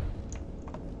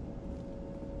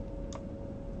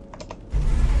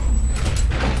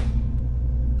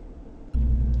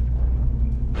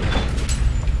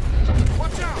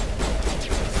 Watch out!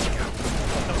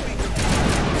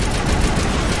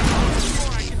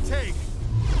 I can take.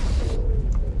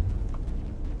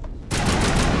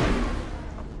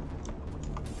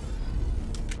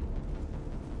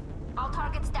 All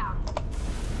targets down.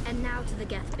 And now to the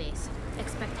Geth base.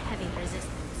 Expect heavy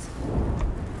resistance.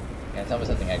 Yeah, tell me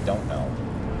something I don't know.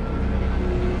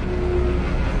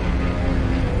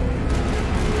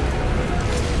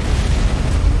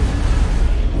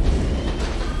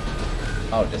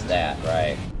 Oh, just that,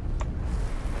 right.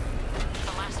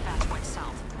 The last batch went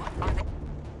south. What are they?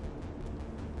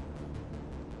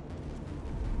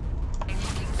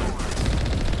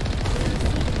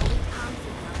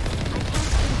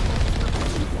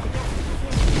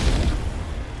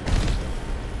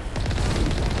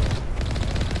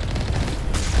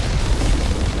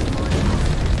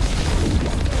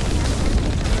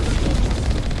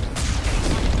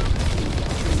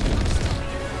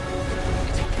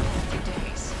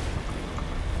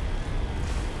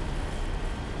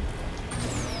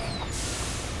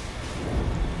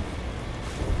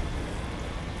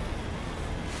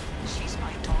 She's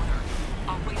my daughter.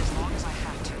 I'll wait as long as I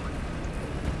have to.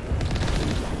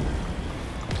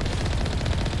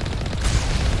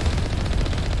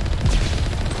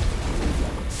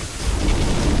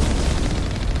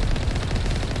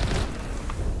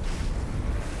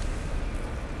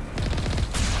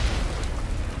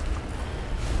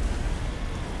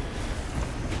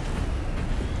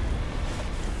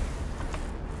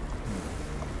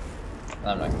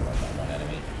 I'm not gonna work on one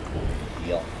enemy.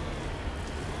 Deal.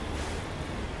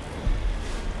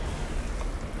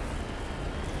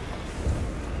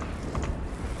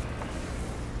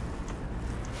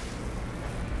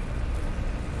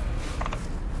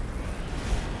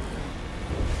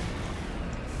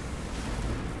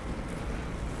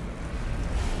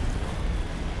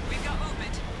 We've got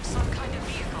movement. Some kind of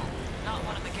vehicle. Not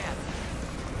one of the Geth.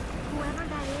 Whoever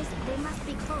that is, they must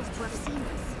be close to have seen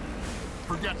us.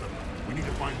 Forget them. We need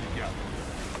to find the Geth.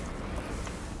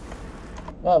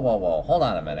 Whoa, whoa, whoa. Hold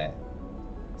on a minute.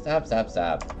 Stop, stop,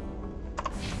 stop.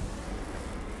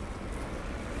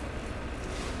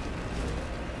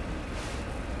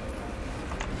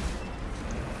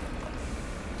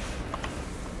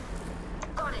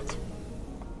 Got it.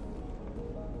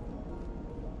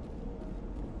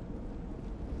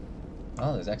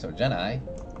 Oh, there's Exogeni.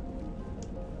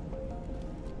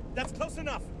 That's close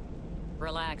enough.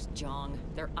 Relax, Jong.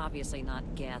 They're obviously not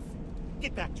Geth.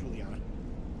 Get back, Juliana.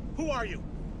 Who are you?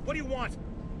 What do you want?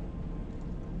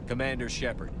 Commander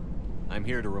Shepard, I'm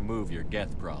here to remove your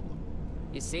Geth problem.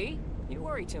 You see? You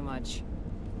worry too much.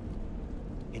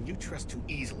 And you trust too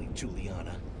easily,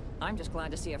 Juliana. I'm just glad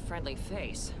to see a friendly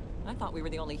face. I thought we were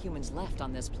the only humans left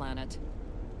on this planet.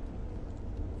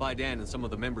 Vidan and some of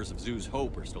the members of Zoo's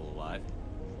Hope are still alive.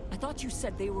 I thought you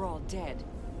said they were all dead.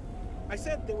 I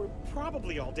said they were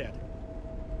probably all dead.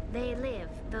 They live,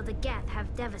 though the Geth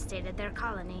have devastated their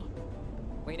colony.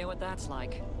 We know what that's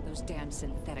like. Those damn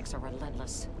synthetics are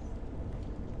relentless.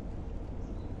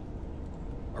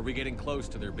 Are we getting close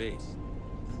to their base?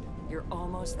 You're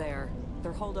almost there.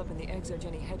 They're holed up in the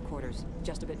ExoGeni headquarters,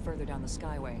 just a bit further down the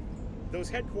Skyway. Those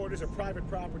headquarters are private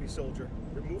property, soldier.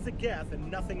 Remove the Geth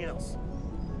and nothing else.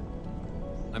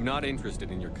 I'm not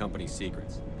interested in your company's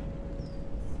secrets.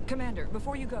 Commander,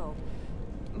 before you go,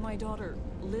 my daughter,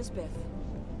 Lisbeth,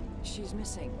 she's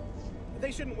missing.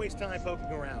 They shouldn't waste time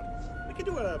poking around. We can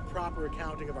do a proper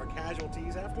accounting of our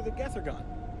casualties after the Geth are gone.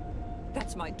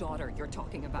 That's my daughter you're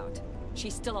talking about.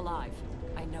 She's still alive.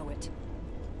 I know it.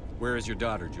 Where is your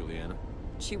daughter, Juliana?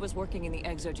 She was working in the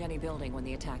ExoGeni building when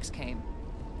the attacks came.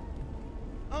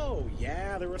 Oh,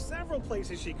 yeah, there were several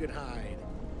places she could hide.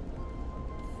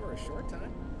 For a short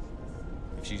time.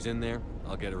 If she's in there,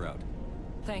 I'll get her out.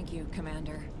 Thank you,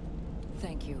 Commander.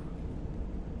 Thank you.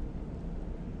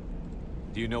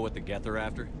 Do you know what the Geth are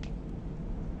after?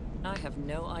 I have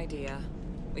no idea.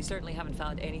 We certainly haven't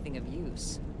found anything of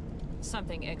use.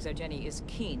 Something ExoGeni is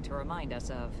keen to remind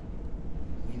us of.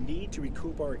 We need to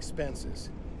recoup our expenses.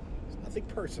 It's nothing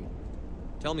personal.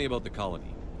 Tell me about the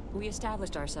colony. We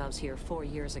established ourselves here 4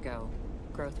 years ago.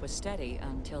 Growth was steady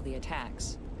until the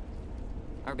attacks.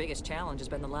 Our biggest challenge has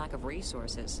been the lack of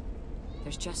resources.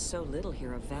 There's just so little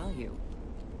here of value.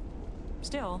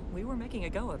 Still, we were making a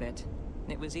go of it.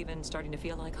 It was even starting to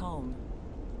feel like home.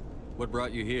 What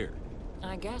brought you here?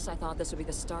 I guess I thought this would be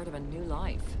the start of a new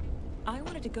life. I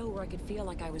wanted to go where I could feel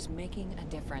like I was making a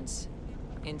difference.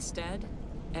 Instead,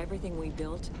 everything we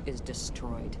built is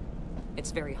destroyed.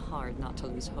 It's very hard not to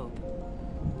lose hope.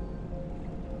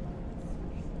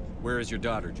 Where is your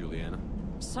daughter, Juliana?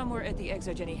 Somewhere at the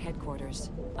ExoGeni headquarters,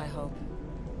 I hope.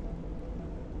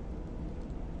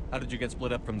 How did you get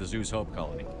split up from the Zoo's Hope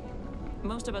colony?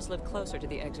 Most of us live closer to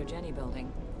the ExoGeni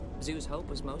building. Zoo's Hope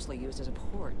was mostly used as a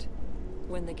port.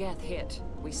 When the Geth hit,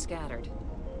 we scattered.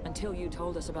 Until you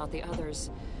told us about the others,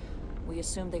 we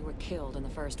assumed they were killed in the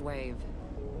first wave.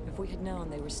 If we had known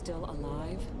they were still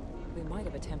alive, we might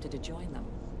have attempted to join them.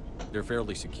 They're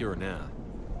fairly secure now.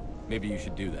 Maybe you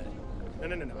should do that.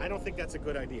 No. I don't think that's a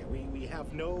good idea. We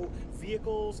have no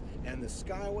vehicles, and the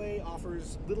Skyway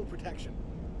offers little protection.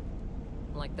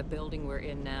 Like the building we're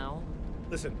in now?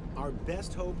 Listen, our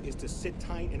best hope is to sit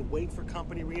tight and wait for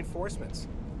company reinforcements.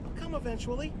 They'll come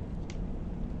eventually.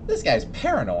 This guy's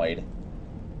paranoid.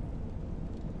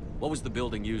 What was the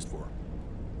building used for?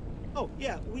 Oh,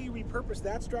 yeah, we repurposed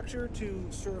that structure to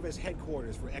serve as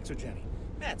headquarters for ExoGeni.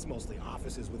 That's mostly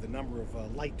offices with a number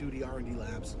of light-duty R&D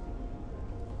labs.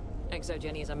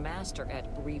 ExoGeni is a master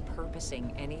at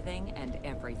repurposing anything and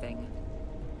everything.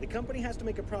 The company has to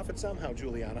make a profit somehow,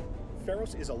 Juliana.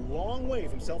 Feros is a long way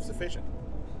from self-sufficient.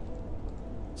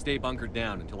 Stay bunkered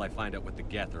down until I find out what the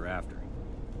Geth are after.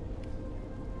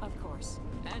 Of course.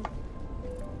 And...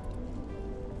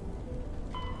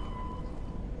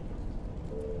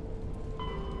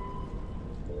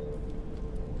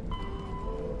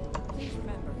 please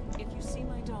remember, if you see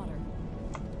my daughter...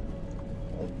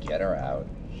 We'll get her out.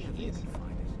 Jeez.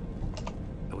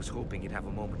 I was hoping you'd have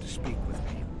a moment to speak with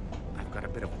me. I've got a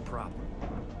bit of a problem.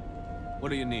 What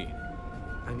do you need?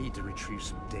 I need to retrieve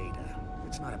some data.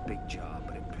 It's not a big job,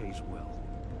 but it pays well.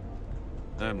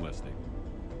 I'm listening.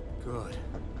 Good.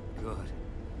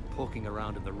 Poking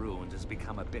around in the ruins has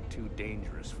become a bit too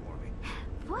dangerous for me.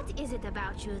 What is it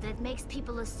about you that makes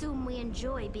people assume we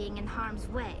enjoy being in harm's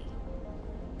way?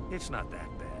 It's not that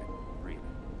bad, really.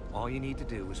 All you need to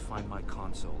do is find my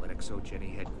console at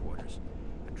ExoGeni headquarters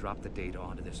and drop the data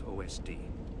onto this OSD.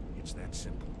 It's that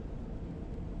simple.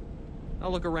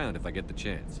 I'll look around if I get the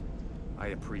chance. I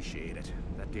appreciate it.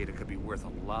 That data could be worth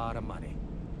a lot of money.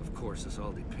 Of course, this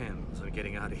all depends on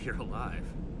getting out of here alive.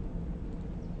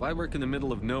 Why work in the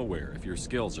middle of nowhere if your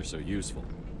skills are so useful?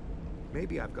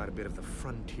 Maybe I've got a bit of the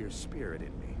frontier spirit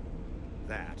in me.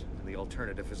 That, and the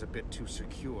alternative is a bit too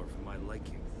secure for my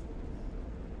liking.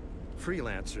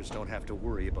 Freelancers don't have to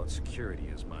worry about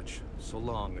security as much, so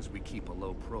long as we keep a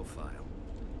low profile.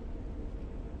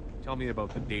 Tell me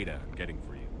about the data I'm getting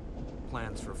for you.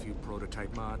 Plans for a few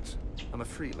prototype mods. I'm a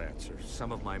freelancer.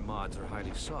 Some of my mods are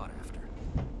highly sought after.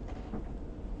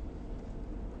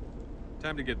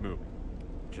 Time to get moving.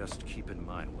 Just keep in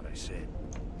mind what I said.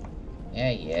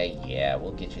 Yeah.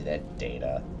 We'll get you that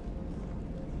data.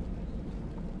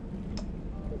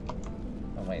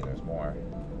 Oh wait, there's more.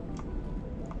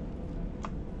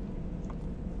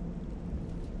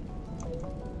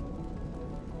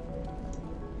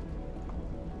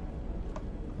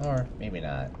 Or maybe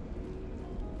not.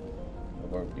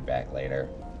 We'll be back later.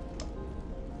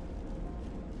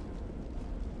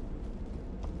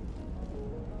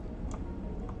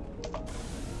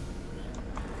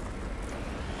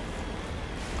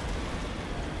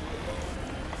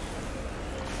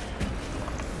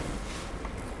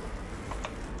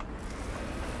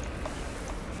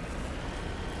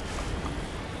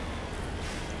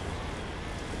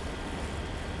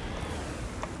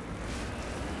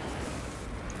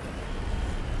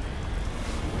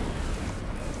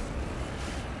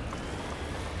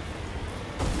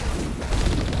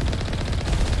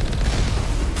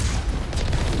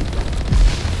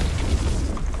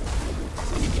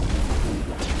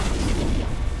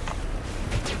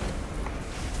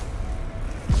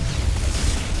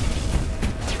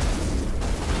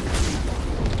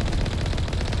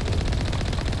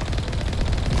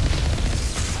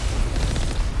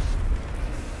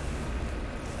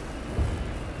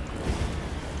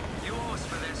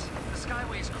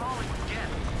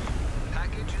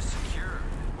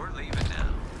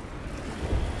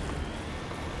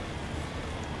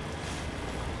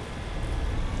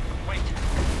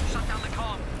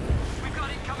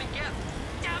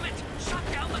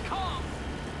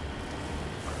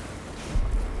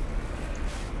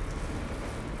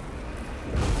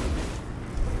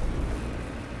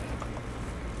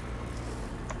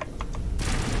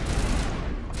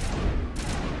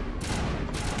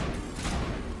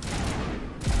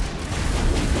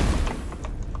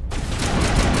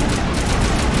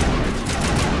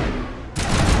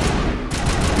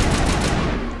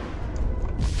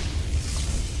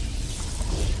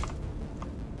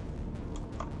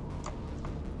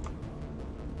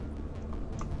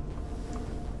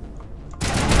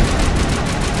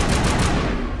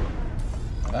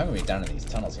 I'm gonna be down in these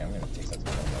tunnels here. I'm gonna take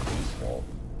something more useful.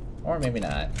 Or maybe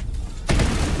not.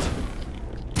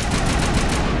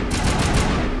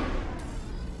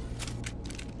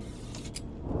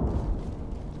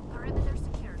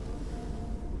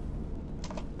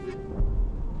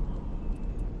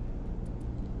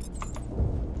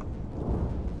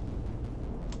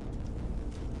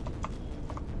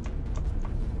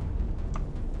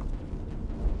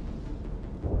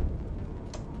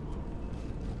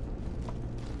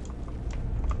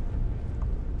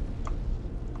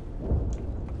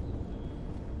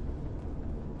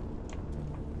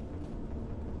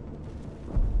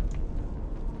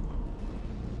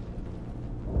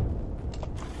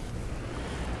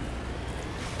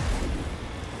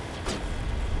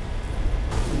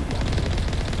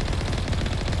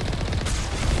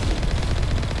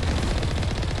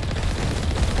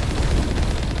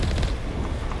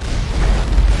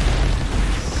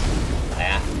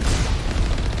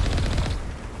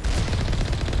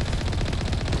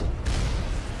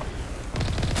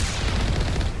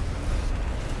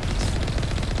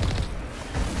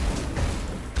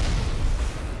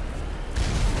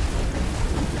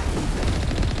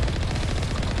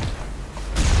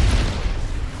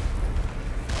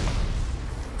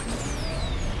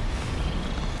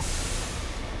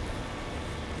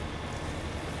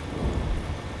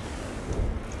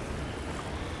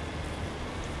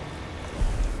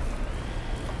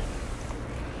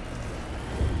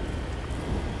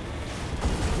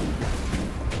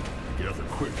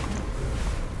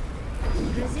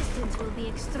 Resistance will be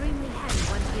extremely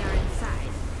heavy once we are inside.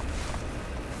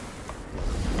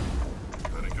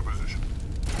 Heading to position.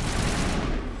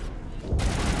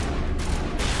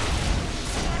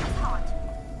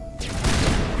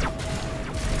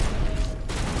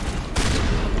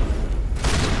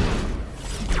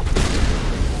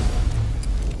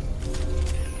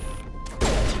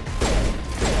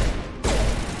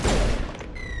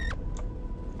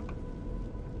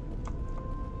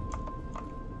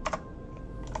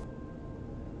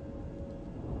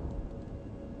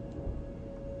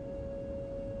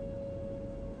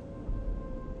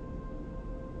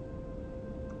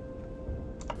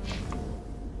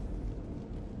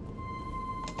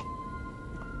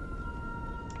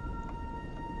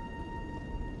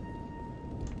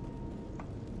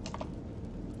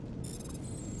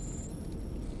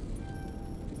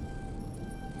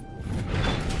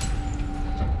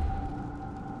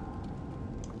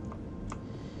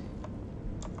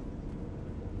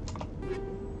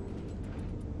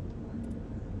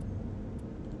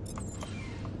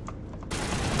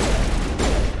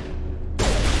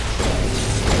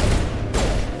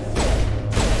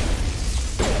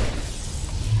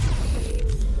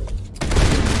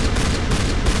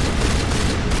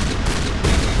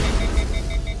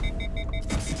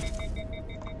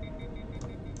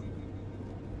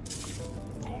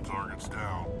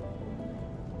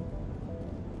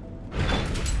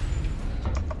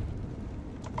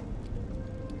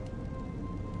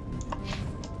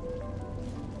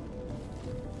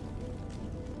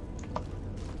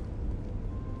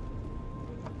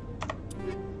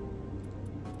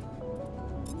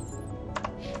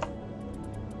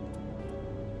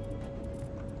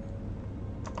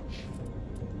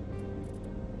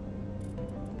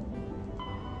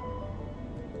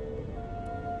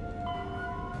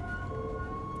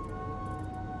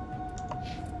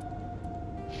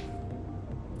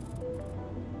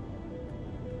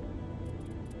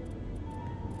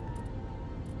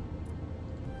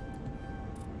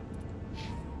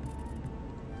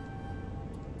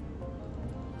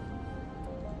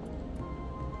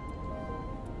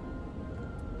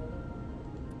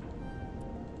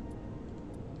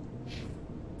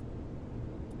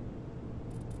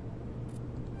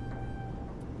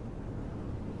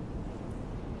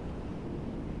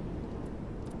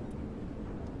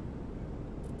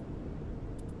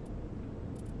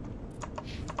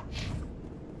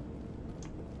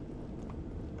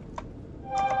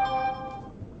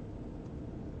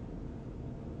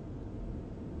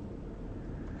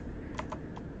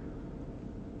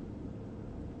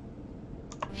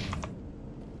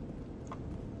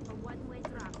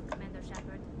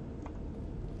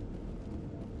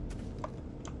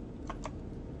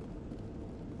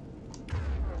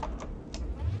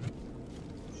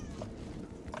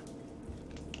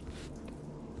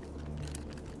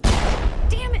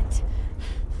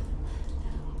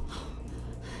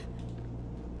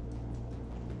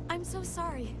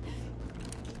 sorry.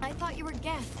 I thought you were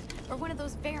Geth, or one of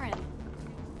those Baron.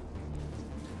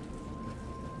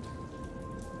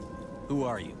 Who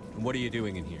are you, and what are you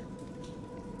doing in here?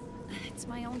 It's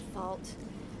my own fault.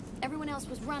 Everyone else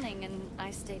was running, and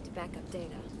I stayed to back up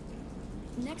data.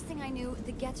 Next thing I knew,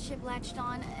 the Geth ship latched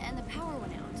on, and the power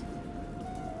went out.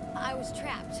 I was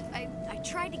trapped. I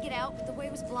tried to get out, but the way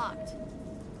was blocked.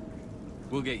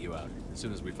 We'll get you out, as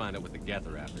soon as we find out what the Geth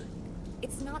are after.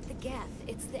 It's not the Geth,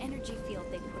 it's the energy field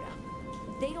they put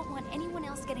up. They don't want anyone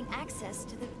else getting access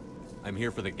to the... I'm here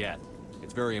for the Geth.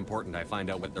 It's very important I find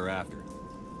out what they're after.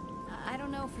 I don't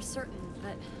know for certain,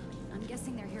 but I'm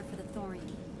guessing they're here for the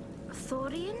Thorian.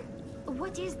 Thorian?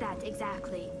 What is that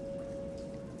exactly?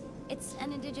 It's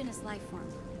an indigenous life form.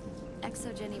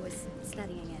 ExoGeni was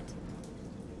studying it.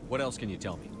 What else can you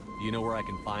tell me? Do you know where I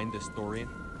can find this Thorian?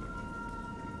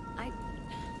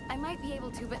 I might be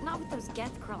able to, but not with those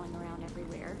Geth crawling around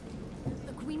everywhere.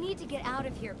 Look, we need to get out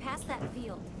of here, past that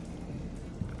field.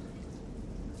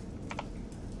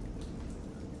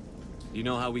 Do you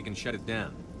know how we can shut it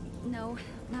down? No,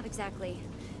 not exactly.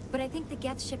 But I think the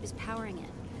Geth ship is powering it.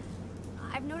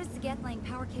 I've noticed the Geth laying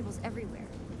power cables everywhere.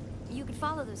 You could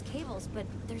follow those cables, but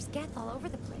there's Geth all over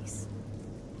the place.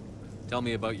 Tell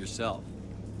me about yourself.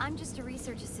 I'm just a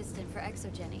research assistant for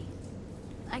ExoGeni.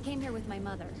 I came here with my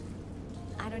mother.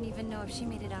 I don't even know if she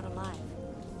made it out alive.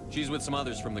 She's with some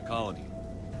others from the colony.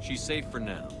 She's safe for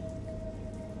now.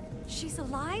 She's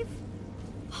alive?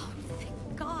 Oh,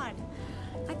 thank God.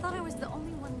 I thought I was the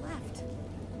only one left.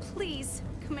 Please,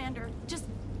 Commander, just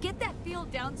get that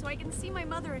field down so I can see my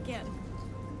mother again.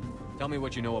 Tell me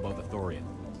what you know about the Thorian.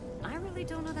 I really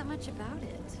don't know that much about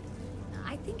it.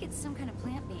 I think it's some kind of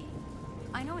plant being.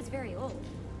 I know it's very old.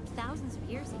 Thousands of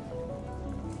years even.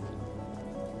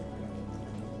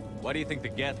 Why do you think the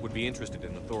Geth would be interested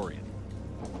in the Thorian?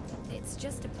 It's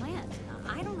just a plant.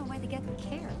 I don't know why the Geth would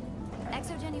care.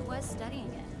 ExoGeni was studying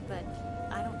it, but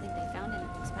I don't think they found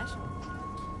anything special.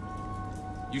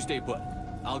 You stay put.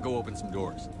 I'll go open some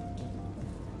doors.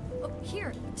 Oh,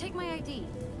 here, take my ID.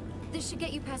 This should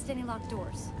get you past any locked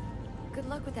doors. Good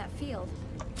luck with that field.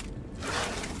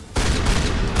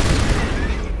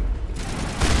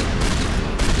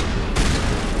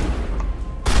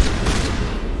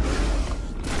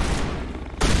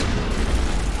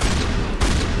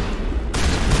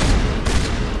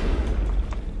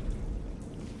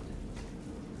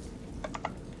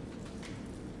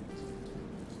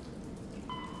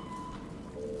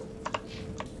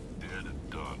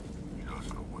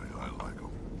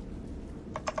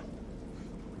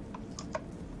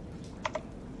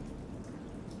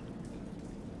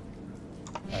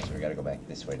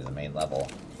 This way to the main level.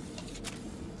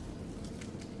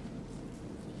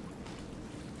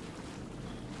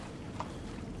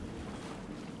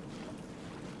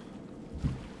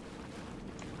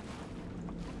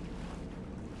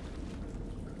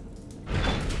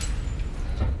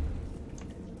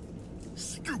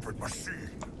 Stupid machine!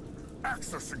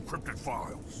 Access encrypted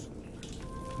files.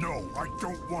 No, I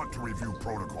don't want to review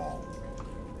protocol.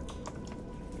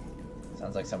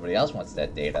 Sounds like somebody else wants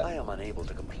that data. I am unable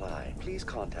to comply. Please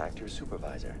contact your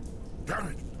supervisor. Damn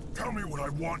it! Tell me what I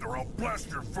want or I'll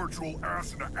blast your virtual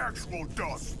ass into actual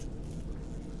dust!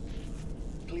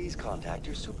 Please contact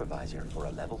your supervisor for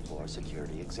a level 4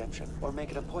 security exemption, or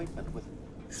make an appointment with...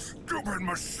 Stupid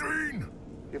machine!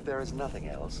 If there is nothing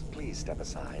else, please step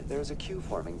aside. There is a queue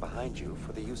forming behind you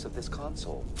for the use of this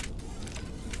console.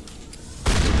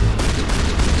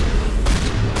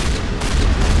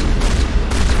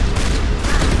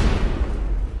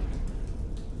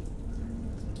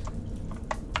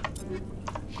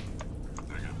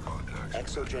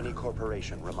 ExoGeni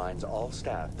Corporation reminds all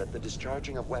staff that the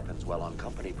discharging of weapons while on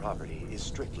company property is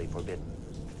strictly forbidden.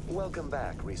 Welcome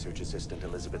back, Research Assistant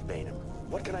Elizabeth Bainham.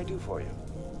 What can I do for you?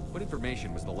 What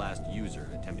information was the last user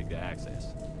attempting to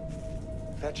access?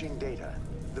 Fetching data.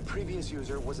 The previous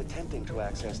user was attempting to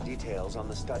access details on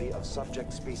the study of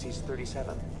subject species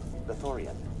 37, the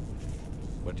Thorian.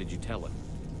 What did you tell him?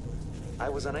 I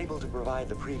was unable to provide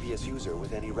the previous user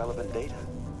with any relevant data.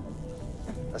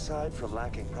 Aside from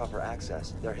lacking proper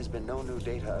access, there has been no new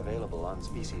data available on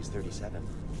Species 37.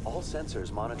 All sensors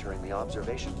monitoring the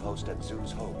observation post at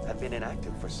Zoo's Hope have been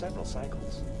inactive for several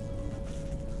cycles.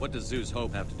 What does Zoo's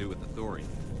Hope have to do with the Thorian?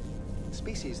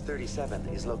 Species 37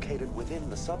 is located within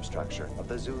the substructure of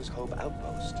the Zoo's Hope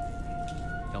outpost.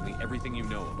 Tell me everything you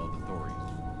know about the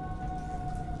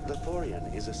Thorian. The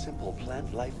Thorian is a simple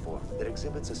plant life form that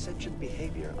exhibits a sentient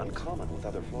behavior uncommon with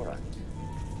other flora.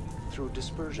 Through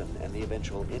dispersion and the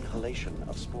eventual inhalation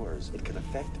of spores, it can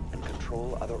affect and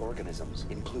control other organisms,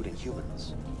 including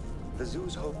humans. The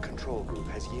Zoo's Hope control group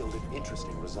has yielded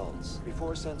interesting results.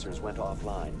 Before sensors went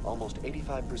offline, almost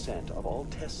 85% of all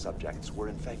test subjects were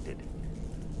infected.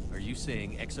 Are you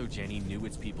saying ExoGeni knew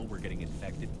its people were getting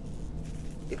infected?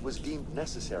 It was deemed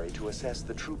necessary to assess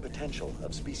the true potential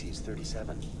of Species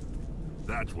 37.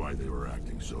 That's why they were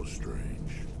acting so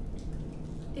strange.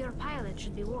 Your pilot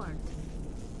should be warned.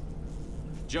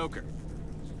 Joker.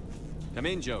 Come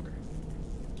in, Joker.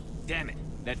 Damn it,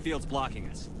 that field's blocking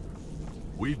us.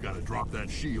 We've got to drop that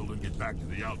shield and get back to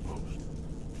the outpost.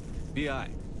 BI,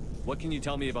 what can you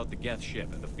tell me about the Geth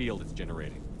ship and the field it's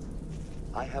generating?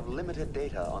 I have limited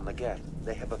data on the Geth.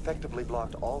 They have effectively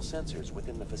blocked all sensors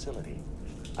within the facility.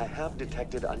 I have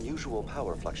detected unusual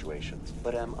power fluctuations,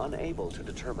 but am unable to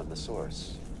determine the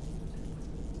source.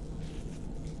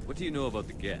 What do you know about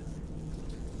the Geth?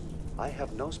 I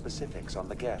have no specifics on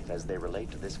the Geth as they relate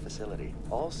to this facility.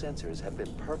 All sensors have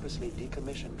been purposely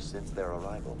decommissioned since their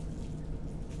arrival.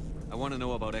 I want to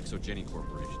know about ExoGeni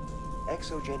Corporation.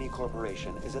 ExoGeni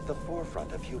Corporation is at the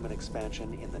forefront of human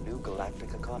expansion in the new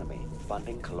galactic economy,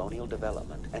 funding colonial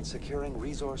development and securing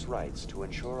resource rights to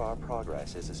ensure our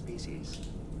progress as a species.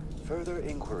 Further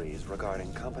inquiries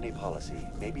regarding company policy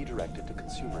may be directed to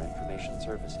Consumer Information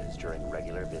Services during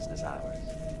regular business hours.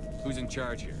 Who's in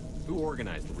charge here? Who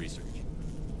organized the research?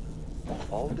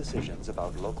 All decisions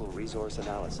about local resource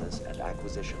analysis and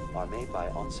acquisition are made by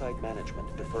on-site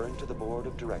management, deferring to the board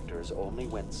of directors only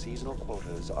when seasonal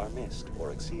quotas are missed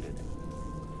or exceeded.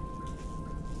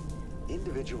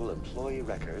 Individual employee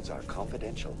records are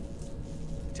confidential.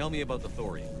 Tell me about the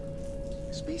Thorian.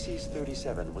 Species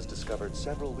 37 was discovered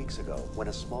several weeks ago when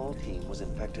a small team was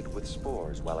infected with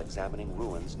spores while examining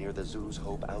ruins near the Zoo's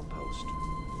Hope outpost.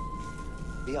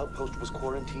 The outpost was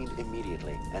quarantined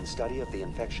immediately, and study of the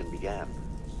infection began.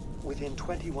 Within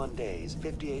 21 days,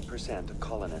 58% of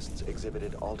colonists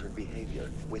exhibited altered behavior.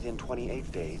 Within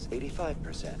 28 days,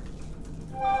 85%.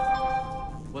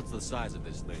 What's the size of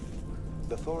this thing?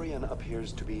 The Thorian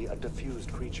appears to be a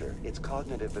diffused creature. Its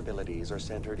cognitive abilities are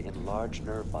centered in large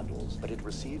nerve bundles, but it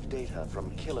receives data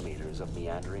from kilometers of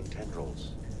meandering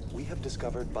tendrils. We have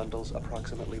discovered bundles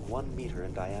approximately 1 meter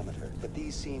in diameter, but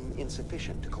these seem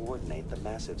insufficient to coordinate the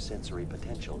massive sensory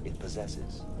potential it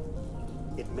possesses.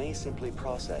 It may simply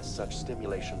process such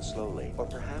stimulation slowly, or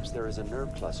perhaps there is a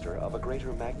nerve cluster of a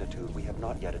greater magnitude we have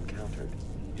not yet encountered.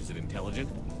 Is it intelligent?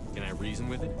 Can I reason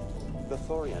with it? The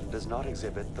Thorian does not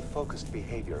exhibit the focused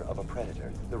behavior of a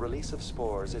predator. The release of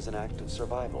spores is an act of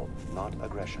survival, not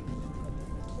aggression.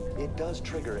 It does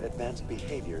trigger advanced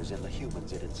behaviors in the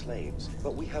humans it enslaves,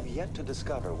 but we have yet to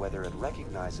discover whether it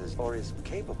recognizes or is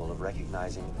capable of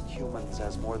recognizing humans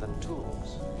as more than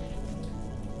tools.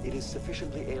 It is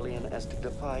sufficiently alien as to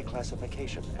defy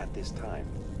classification at this time.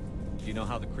 Do you know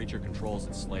how the creature controls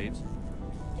its slaves?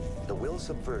 The will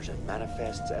subversion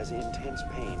manifests as intense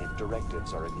pain if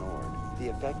directives are ignored. The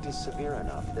effect is severe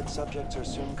enough that subjects are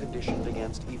soon conditioned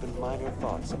against even minor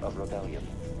thoughts of rebellion.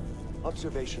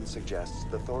 Observation suggests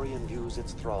the Thorian views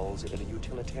its thralls in a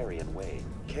utilitarian way.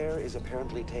 Care is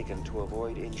apparently taken to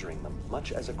avoid injuring them,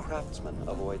 much as a craftsman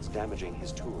avoids damaging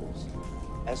his tools.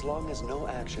 As long as no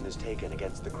action is taken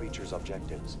against the creature's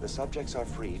objectives, the subjects are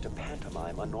free to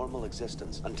pantomime a normal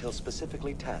existence until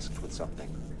specifically tasked with something.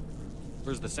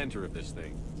 Where's the center of this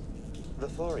thing? The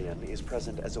Thorian is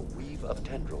present as a weave of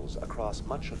tendrils across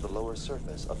much of the lower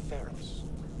surface of Pharos.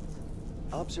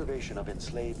 Observation of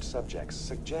enslaved subjects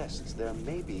suggests there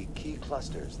may be key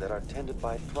clusters that are tended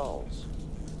by thralls.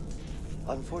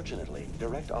 Unfortunately,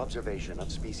 direct observation of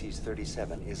Species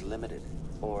 37 is limited,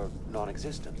 or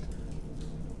non-existent.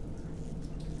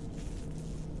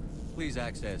 Please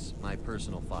access my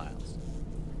personal files.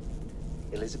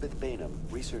 Elizabeth Bainham,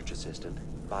 Research Assistant,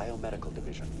 Biomedical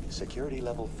Division, Security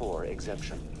Level 4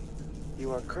 exemption.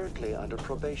 You are currently under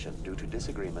probation due to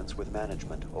disagreements with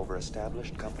management over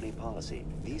established company policy.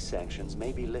 These sanctions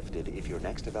may be lifted if your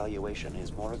next evaluation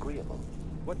is more agreeable.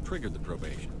 What triggered the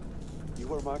probation? You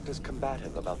were marked as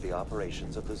combative about the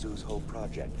operations of the Zoo's Hope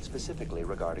project, specifically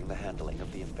regarding the handling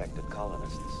of the infected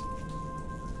colonists.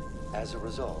 As a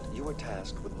result, you were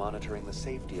tasked with monitoring the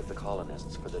safety of the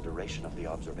colonists for the duration of the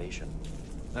observation.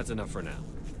 That's enough for now.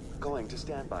 Going to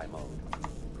standby mode.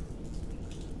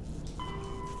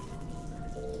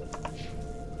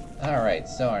 Alright,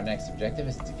 so our next objective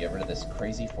is to get rid of this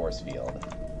crazy force field.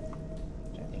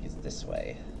 Which I think is this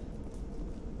way.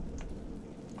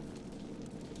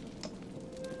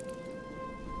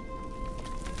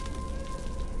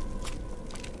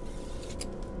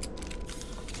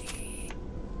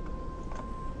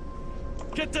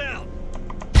 Get down!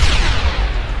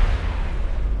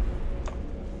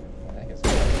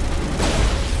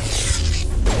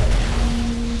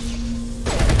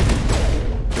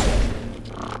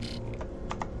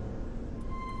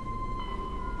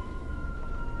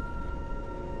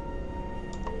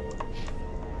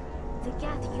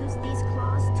 use these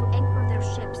claws to anchor their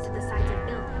ships to the sides of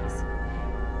buildings.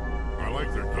 I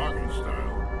like their docking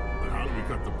style, but how do we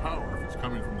cut the power if it's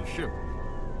coming from the ship?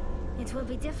 It will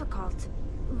be difficult.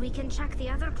 We can check the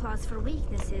other claws for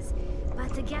weaknesses,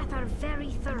 but the Geth are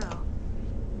very thorough.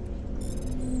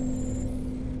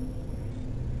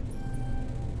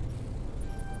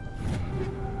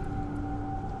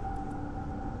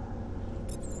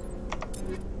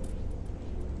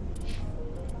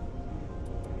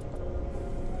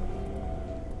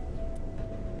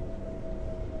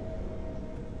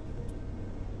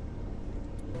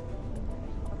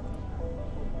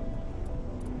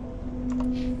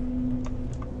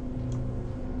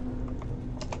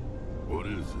 What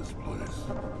is this place?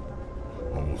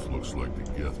 Almost looks like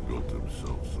the Geth built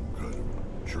themselves some kind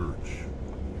of church.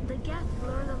 The Geth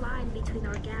blur the line between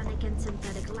organic and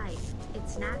synthetic life.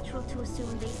 It's natural to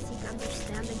assume they seek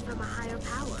understanding from a higher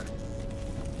power.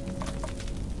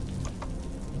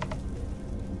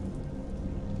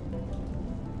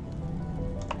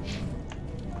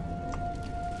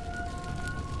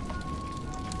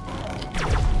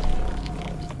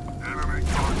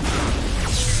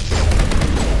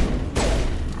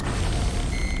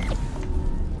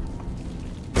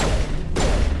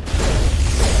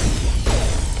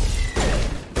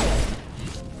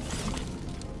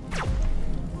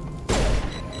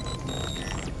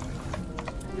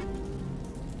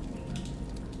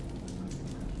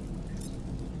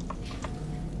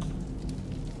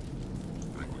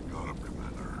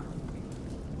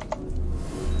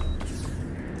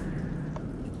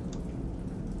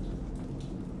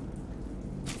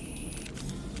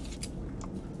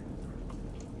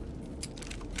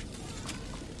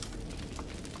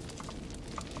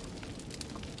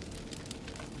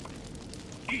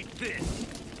 Eat this!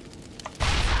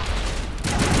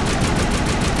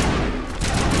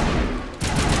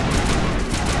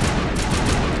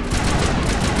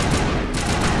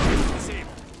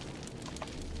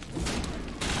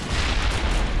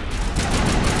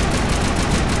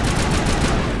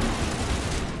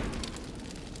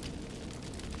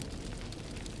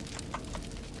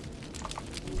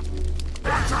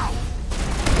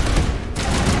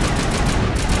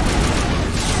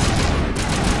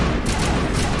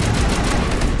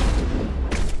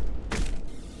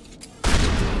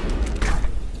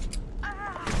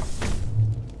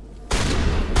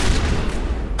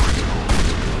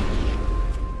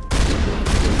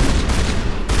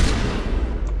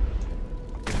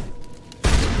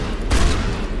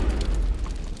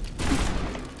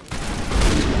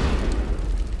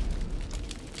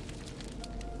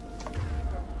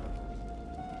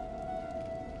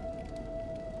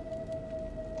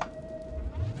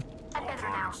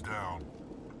 Down.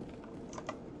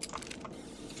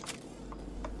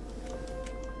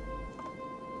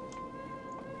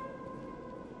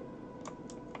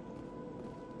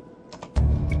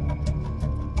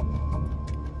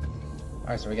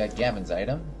 Alright, so we got Gavin's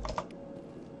item.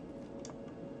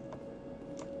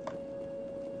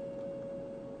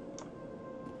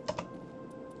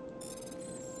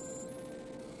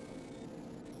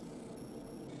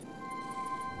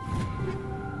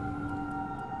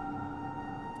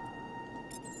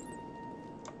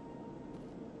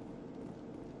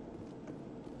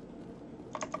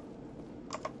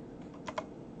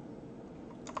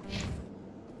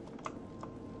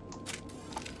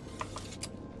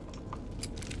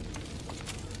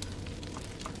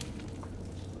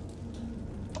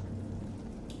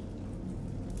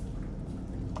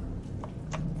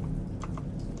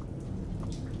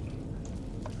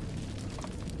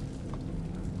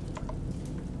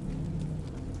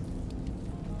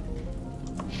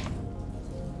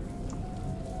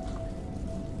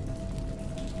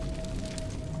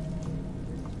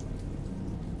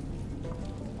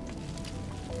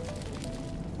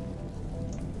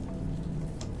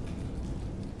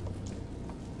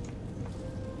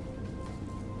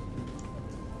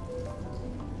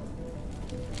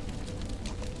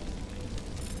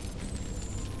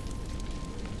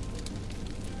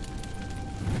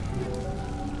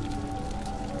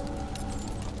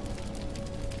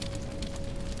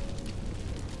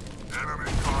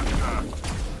 Enemy contact.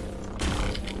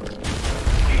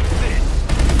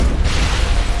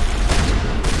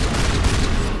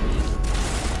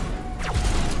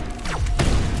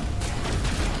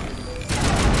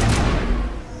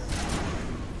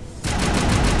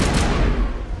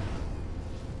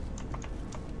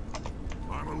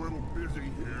 I'm a little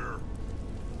busy here.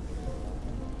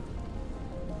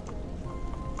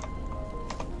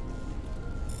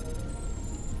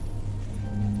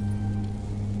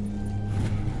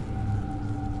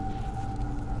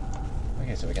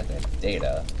 Okay, so we got the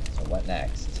data. So what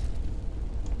next?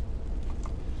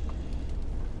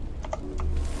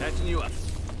 Patching you up.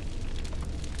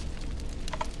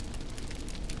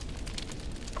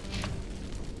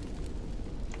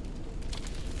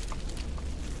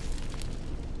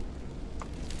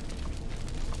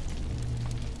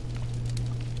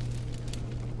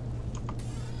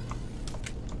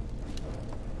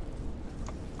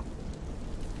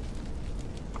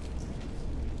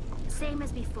 Same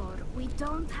as before. We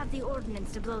don't have the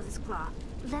ordnance to blow this claw.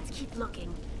 Let's keep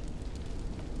looking.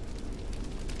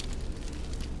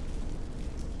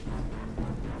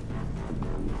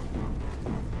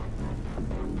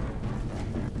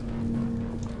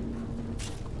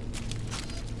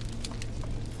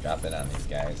 Drop it on these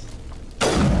guys.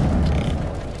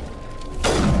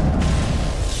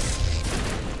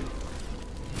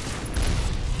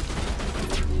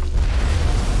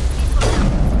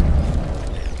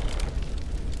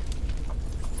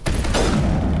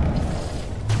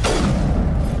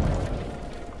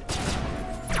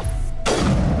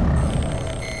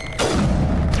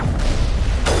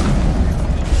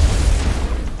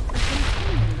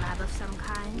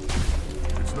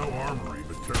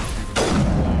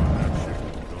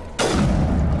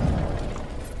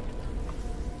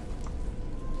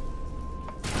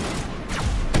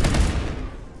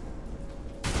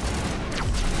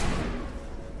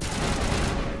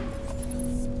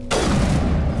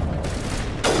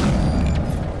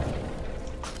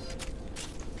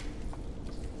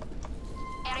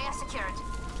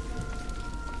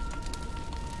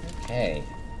 Okay,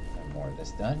 got more of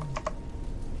this done.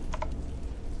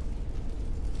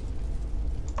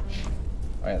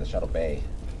 Oh yeah, the shuttle bay.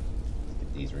 Let's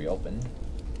get these reopened.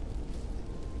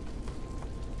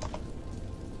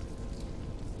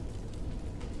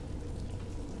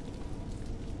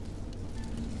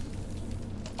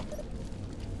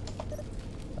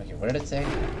 Okay, what did it say?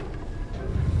 Okay,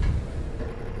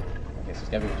 so it's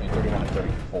gotta be between 31 and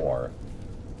 34.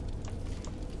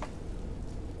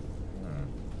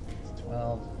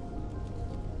 12,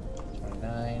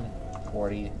 29,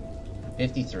 40,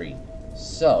 53.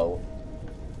 So,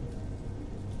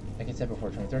 like I said before,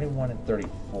 between 31 and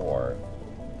 34.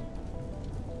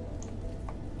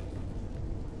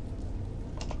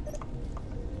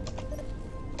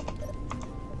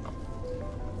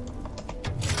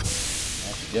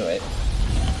 That should do it.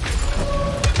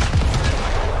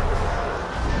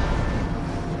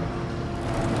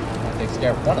 That takes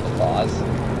care of one of the claws.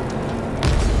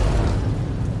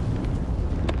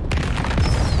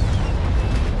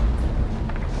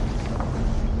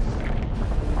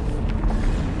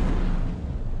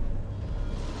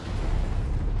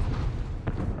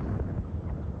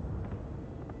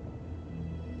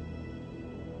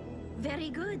 Very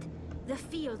good. The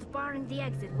field barring the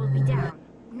exit will be down.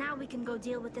 Now we can go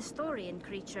deal with the Storian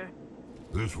creature.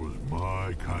 This was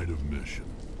my kind of mission.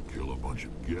 Kill a bunch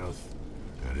of Geth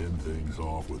and end things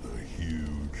off with a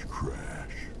huge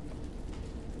crash.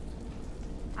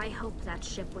 I hope that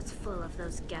ship was full of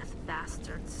those Geth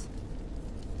bastards.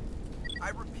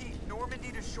 I repeat,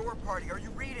 Normandy to shore party. Are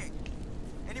you reading?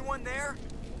 Anyone there?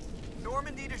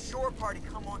 Normandy to shore party.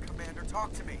 Come on, Commander.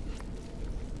 Talk to me.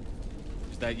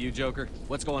 Is that you, Joker?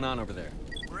 What's going on over there?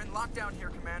 We're in lockdown here,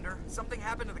 Commander. Something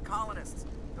happened to the colonists.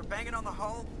 They're banging on the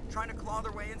hull, trying to claw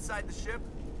their way inside the ship.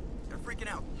 They're freaking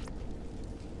out.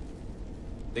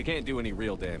 They can't do any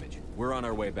real damage. We're on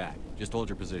our way back. Just hold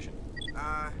your position.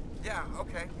 Yeah,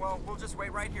 okay. Well, we'll just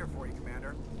wait right here for you,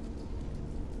 Commander.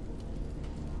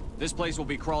 This place will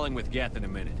be crawling with Geth in a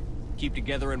minute. Keep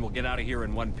together and we'll get out of here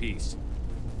in one piece.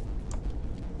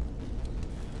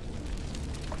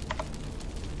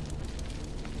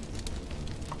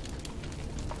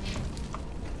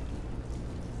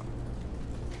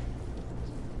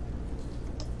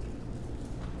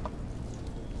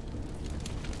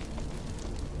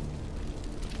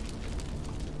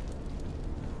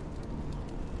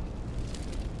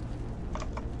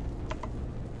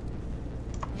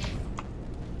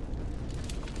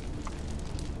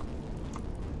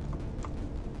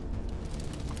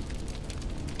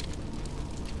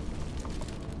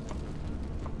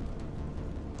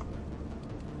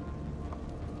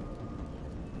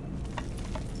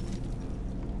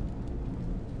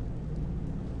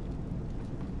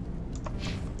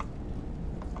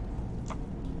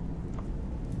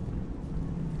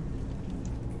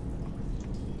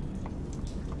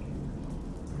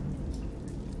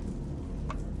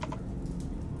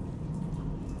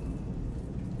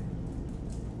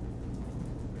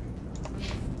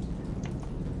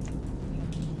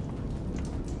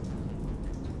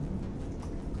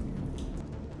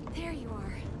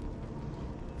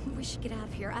 we should get out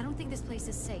of here. I don't think this place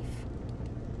is safe.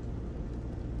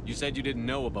 You said you didn't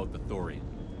know about the Thorian.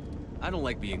 I don't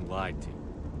like being lied to.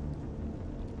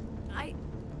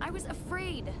 I was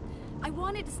afraid. I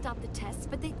wanted to stop the tests,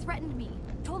 but they threatened me.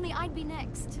 Told me I'd be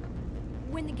next.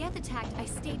 When the Geth attacked, I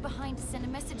stayed behind to send a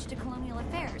message to Colonial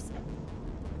Affairs.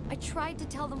 I tried to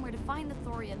tell them where to find the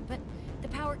Thorian, but the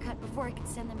power cut before I could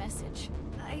send the message.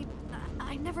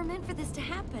 I never meant for this to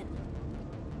happen.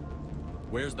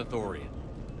 Where's the Thorian?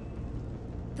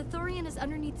 The Thorian is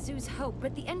underneath Zoo's Hope,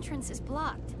 but the entrance is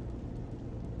blocked.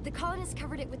 The colonists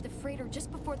covered it with the freighter just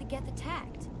before the Geth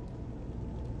attacked.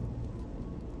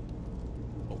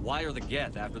 But why are the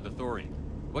Geth after the Thorian?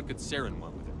 What could Saren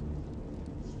want with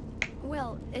it?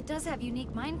 Well, it does have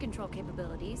unique mind control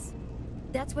capabilities.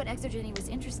 That's what Exogeny was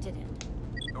interested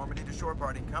in. Normandy to shore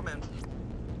party, come in.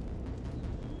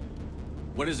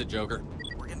 What is it, Joker?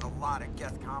 We're getting a lot of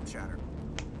Geth comm chatter.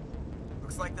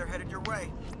 Looks like they're headed your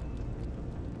way.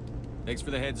 Thanks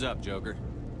for the heads up, Joker.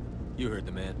 You heard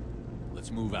the man. Let's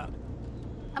move out.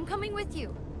 I'm coming with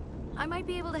you. I might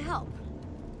be able to help.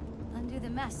 Undo the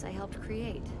mess I helped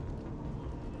create.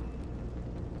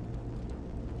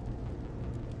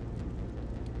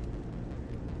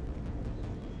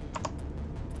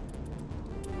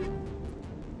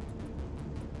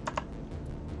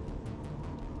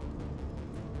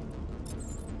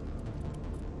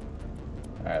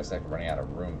 Alright, looks like we're running out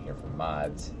of room here for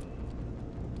mods.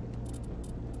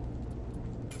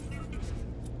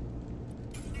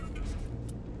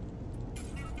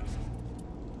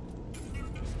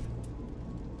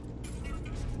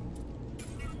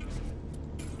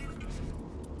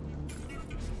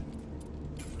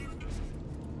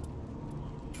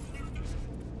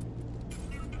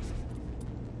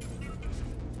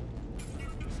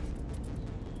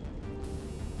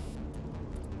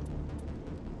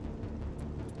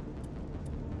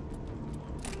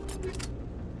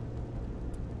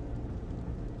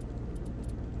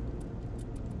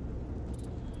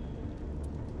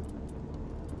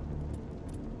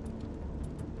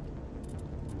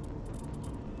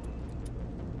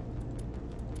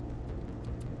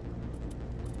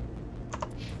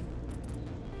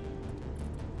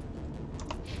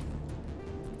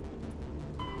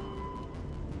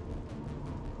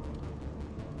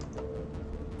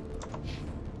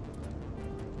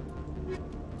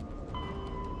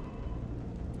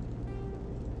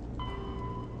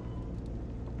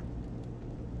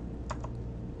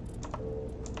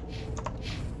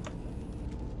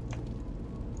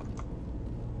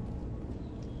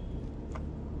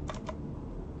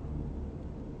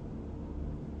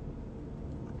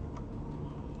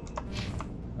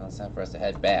 Well, it's time for us to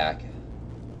head back.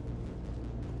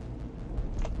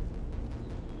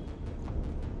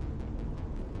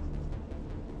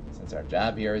 Since our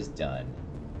job here is done.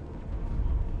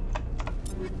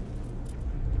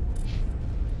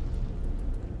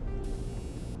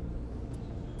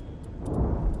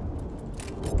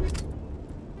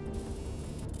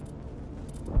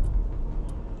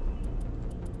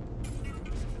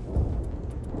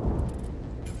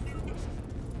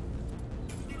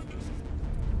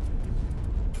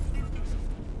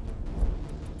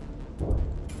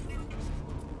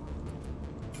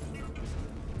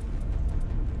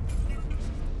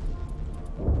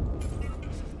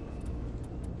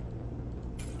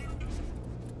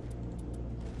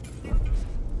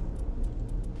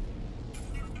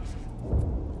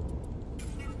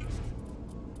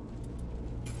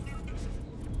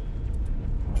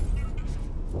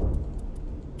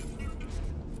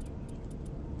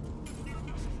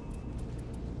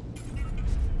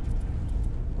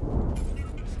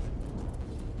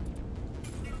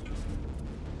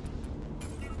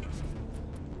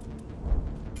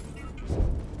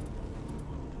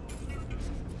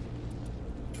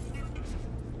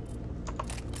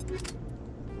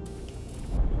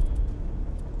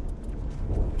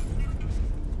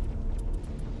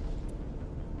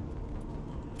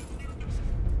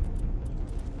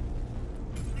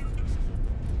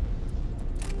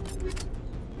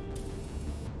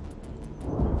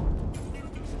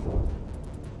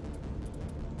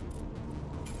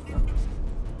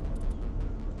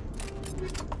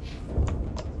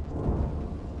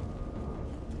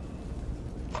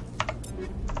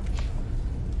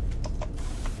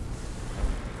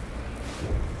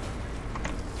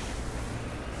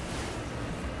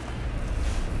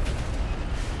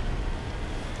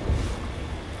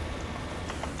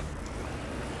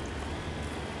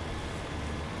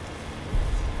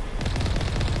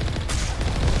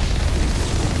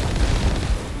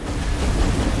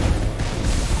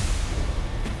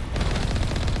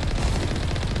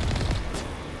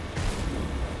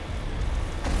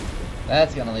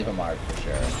 That's gonna leave a mark for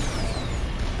sure.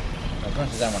 As much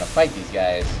as I want to fight these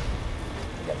guys,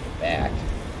 I gotta get back.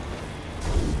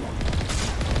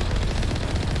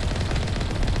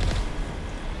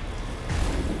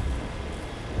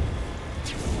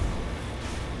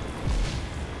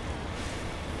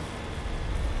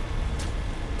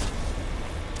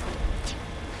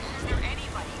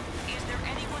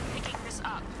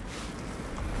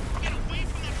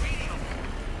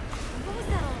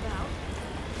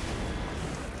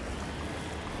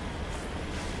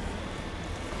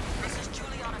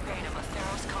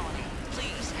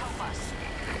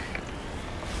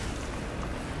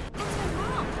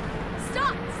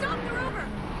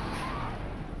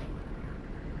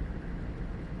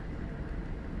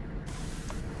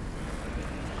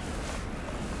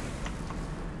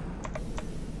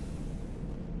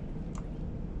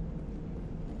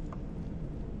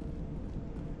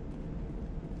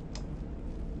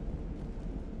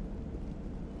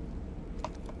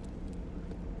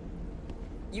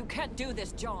 You can't do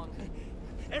this, John.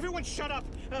 Everyone shut up!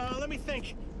 Let me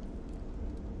think.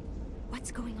 What's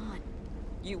going on?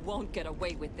 You won't get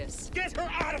away with this. Get her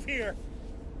out of here!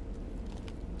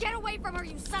 Get away from her,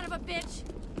 you son of a bitch!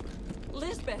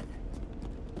 Lisbeth!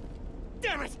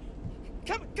 Damn it!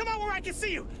 Come out where I can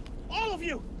see you! All of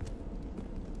you!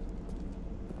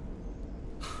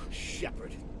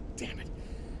 Shepard, damn it.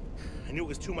 I knew it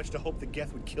was too much to hope the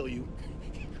Geth would kill you.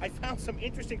 I found some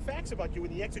interesting facts about you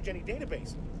in the Exogeny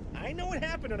database. I know what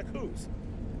happened on Akuz.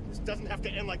 This doesn't have to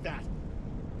end like that.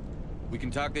 We can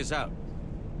talk this out.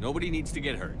 Nobody needs to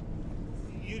get hurt.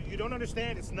 You don't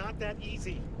understand. It's not that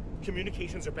easy.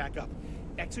 Communications are back up.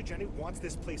 Exogeny wants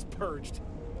this place purged.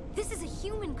 This is a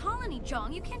human colony,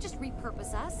 Jong. You can't just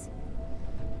repurpose us.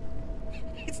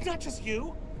 It's not just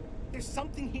you. There's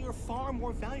something here far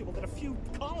more valuable than a few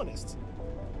colonists.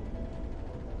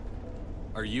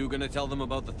 Are you gonna tell them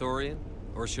about the Thorian?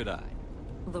 Or should I?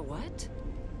 The what?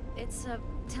 It's a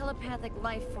telepathic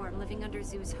life form living under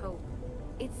Zoo's Hope.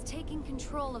 It's taking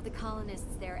control of the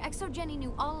colonists there. Exogeny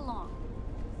knew all along.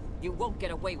 You won't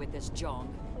get away with this,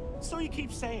 John. So you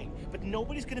keep saying, but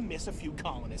nobody's gonna miss a few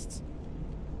colonists.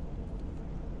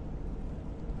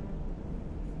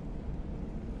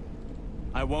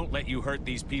 I won't let you hurt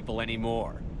these people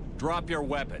anymore. Drop your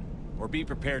weapon, or be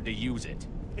prepared to use it.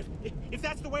 If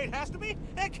that's the way it has to be,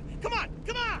 heck, come on,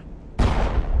 come on!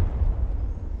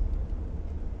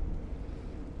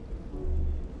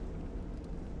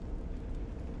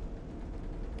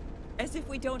 As if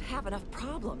we don't have enough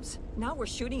problems. Now we're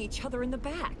shooting each other in the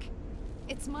back.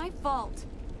 It's my fault.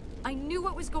 I knew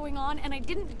what was going on, and I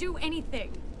didn't do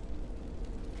anything.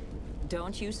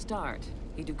 Don't you start.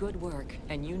 You do good work,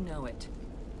 and you know it.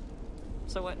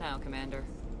 So what now, Commander?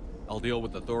 I'll deal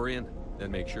with the Thorian,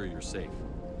 then make sure you're safe.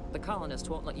 The colonists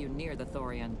won't let you near the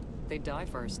Thorian. They die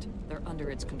first. They're under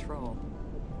its control.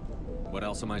 What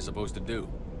else am I supposed to do?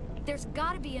 There's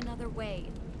gotta be another way.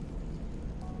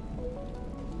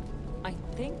 I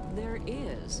think there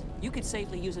is. You could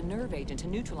safely use a nerve agent to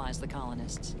neutralize the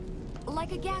colonists.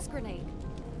 Like a gas grenade.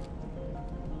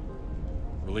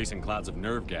 Releasing clouds of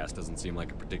nerve gas doesn't seem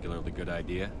like a particularly good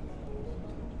idea.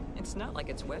 It's not like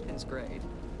it's weapons grade.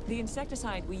 The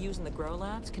insecticide we use in the Grow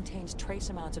Labs contains trace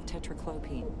amounts of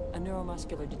tetraclopine, a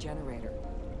neuromuscular degenerator.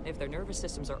 If their nervous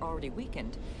systems are already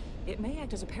weakened, it may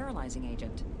act as a paralyzing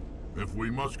agent. If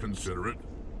we must consider it,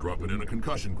 drop it in a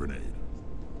concussion grenade.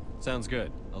 Sounds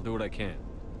good. I'll do what I can.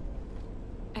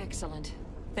 Excellent.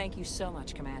 Thank you so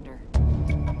much, Commander.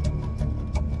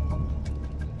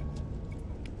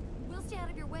 We'll stay out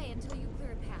of your way until you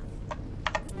clear a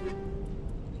path.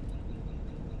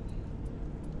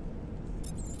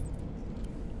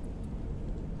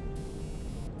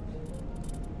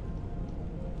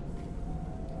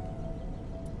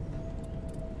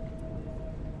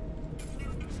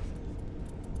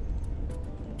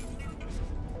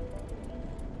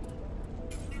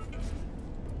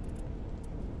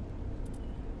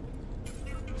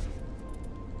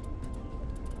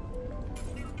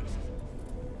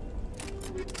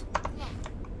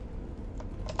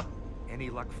 Any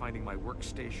luck finding my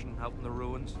workstation out in the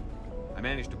ruins? I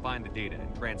managed to find the data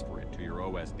and transfer it to your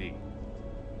OSD.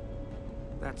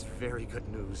 That's very good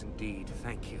news indeed,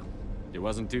 thank you. It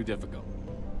wasn't too difficult.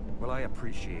 Well, I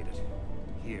appreciate it.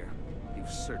 Here, you've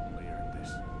certainly earned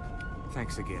this.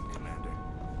 Thanks again, Commander.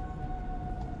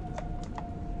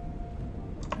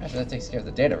 Actually, that takes care of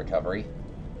the data recovery.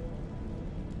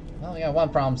 Well, we got one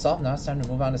problem solved. Now it's time to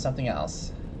move on to something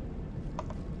else.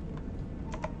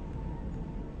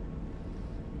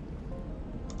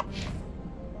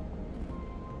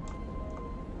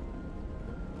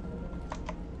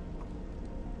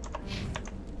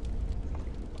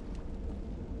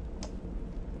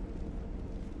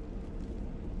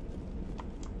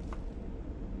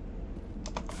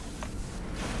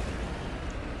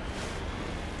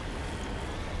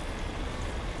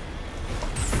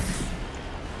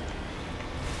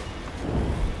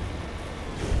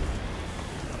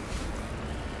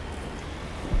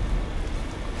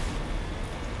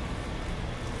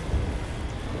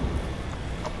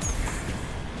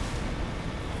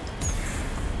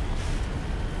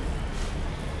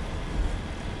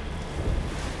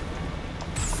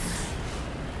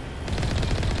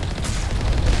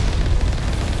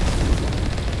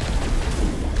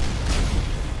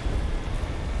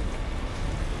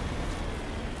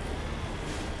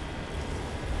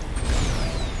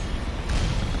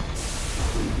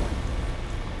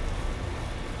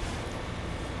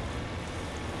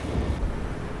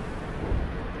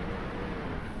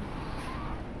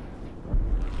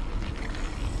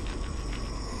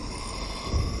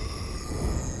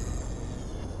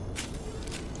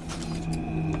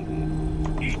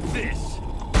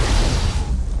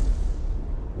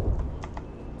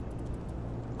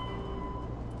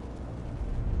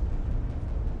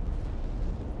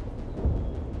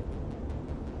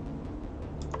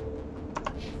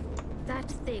 That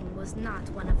thing was not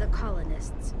one of the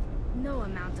colonists. No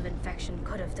amount of infection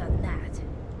could have done that.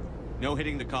 No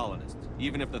hitting the colonists,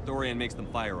 even if the Thorian makes them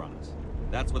fire on us.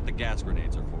 That's what the gas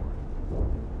grenades are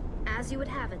for. As you would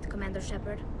have it, Commander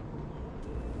Shepard.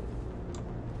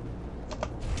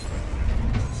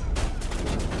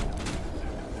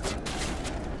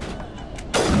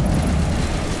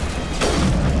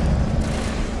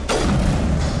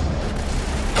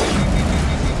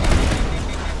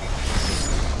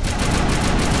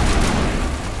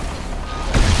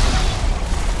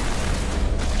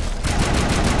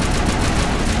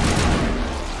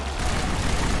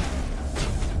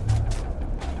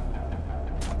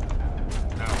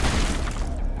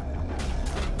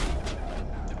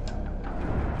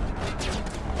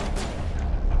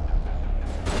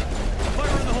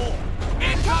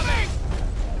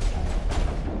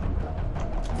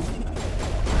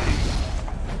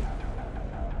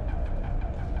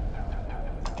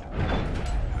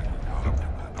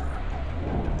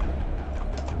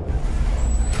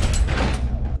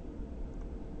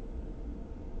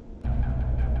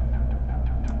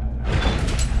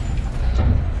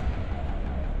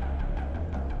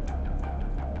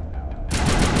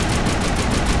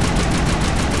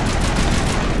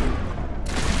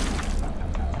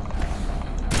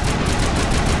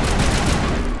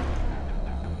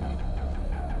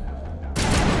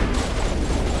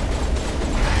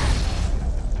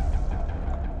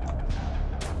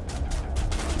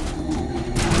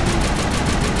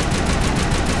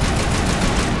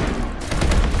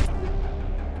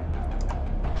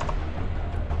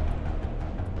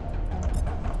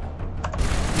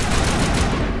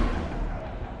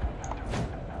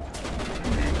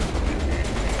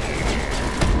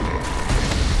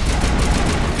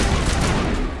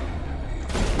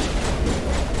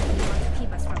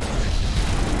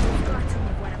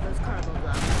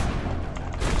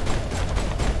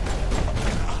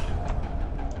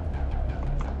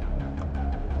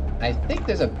 I think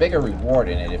there's a bigger reward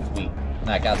in it if we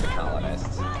knock out the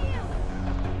colonists.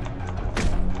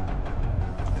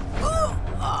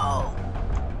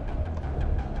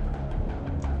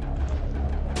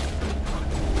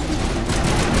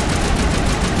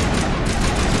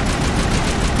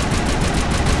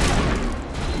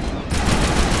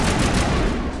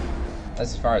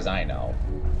 As far as I know.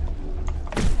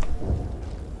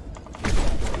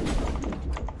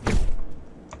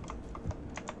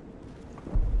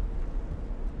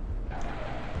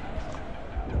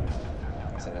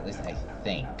 At least I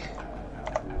think.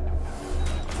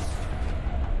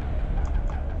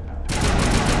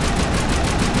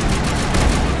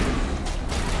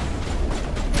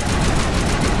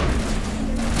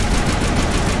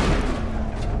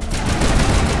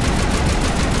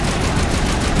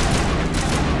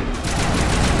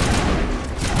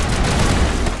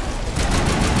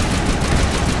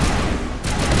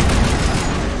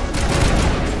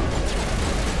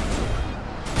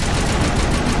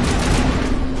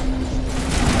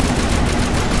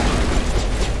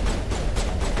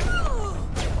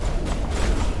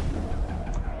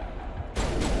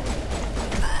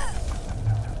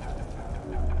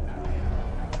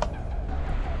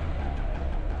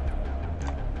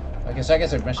 Okay, so I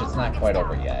guess our mission's not quite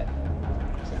over yet.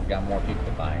 So we've got more people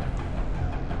to find.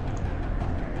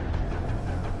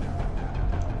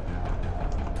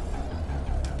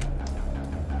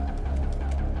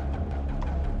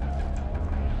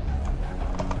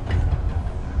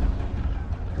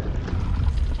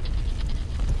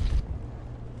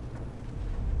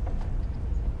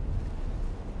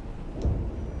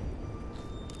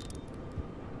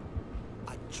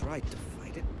 I tried to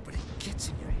fight it, but it gets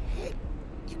in your head.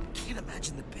 You can't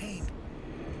imagine the pain.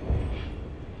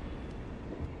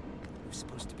 I'm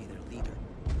supposed to be their leader.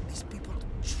 These people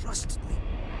trusted me.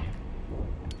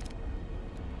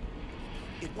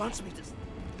 It wants me to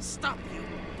stop you,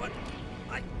 but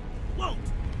I won't.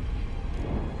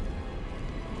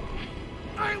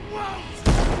 I won't!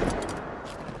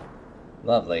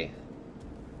 Lovely.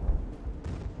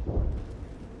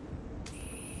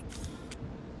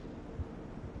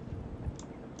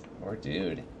 Poor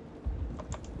dude.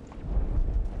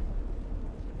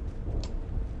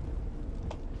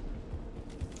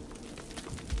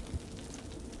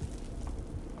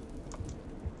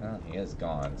 Well, he is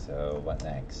gone, so what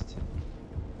next?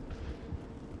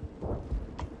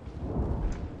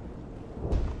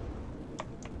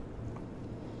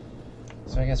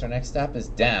 So I guess our next stop is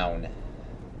down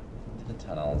to the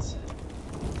tunnels.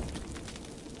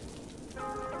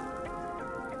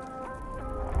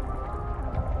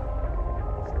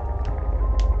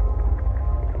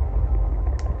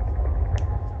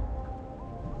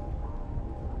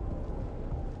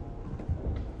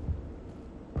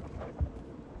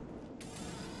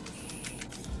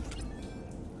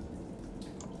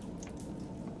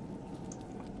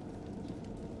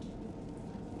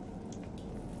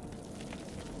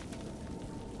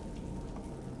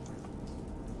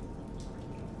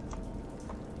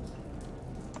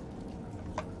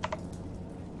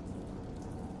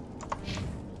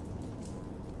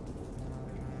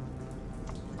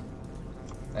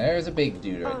 there's a big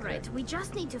dude right there. Alright, we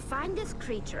just need to find this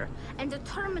creature and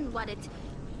determine what it...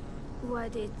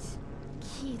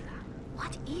 Keela.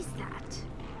 What is that?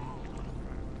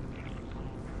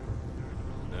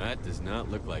 That does not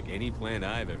look like any plant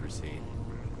I've ever seen.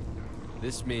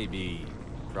 This may be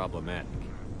problematic.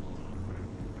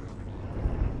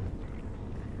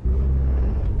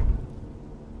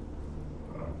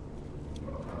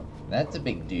 That's a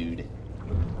big dude.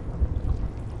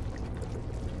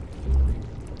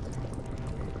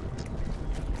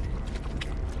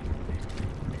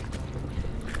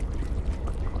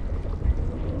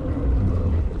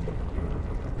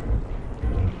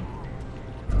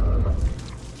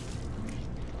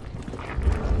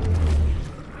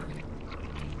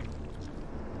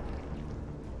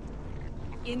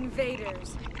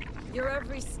 Invaders, your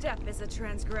every step is a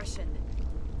transgression.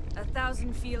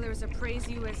 1,000 feelers appraise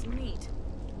you as meat,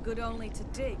 good only to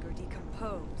dig or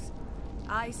decompose.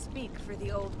 I speak for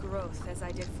the old growth as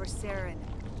I did for Saren.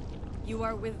 You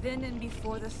are within and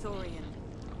before the Thorian.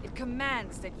 It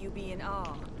commands that you be in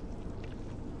awe.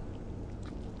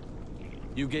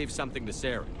 You gave something to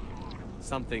Saren.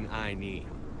 Something I need.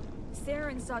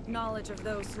 Saren sought knowledge of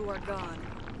those who are gone.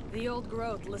 The old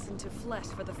growth listened to flesh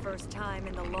for the first time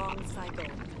in the long cycle.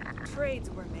 Trades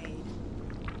were made.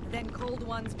 Then cold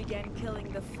ones began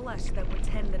killing the flesh that would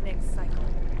tend the next cycle.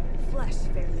 Flesh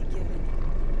fairly given.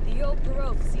 The old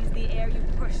growth sees the air you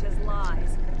push as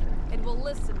lies. It will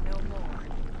listen no more.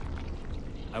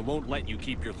 I won't let you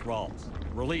keep your thralls.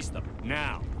 Release them,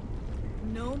 now!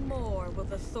 No more will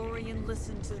the Thorian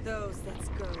listen to those that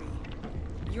scurry.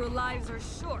 Your lives are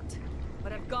short,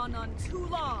 but have gone on too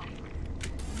long.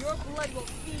 Your blood will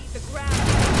feed the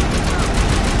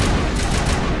ground.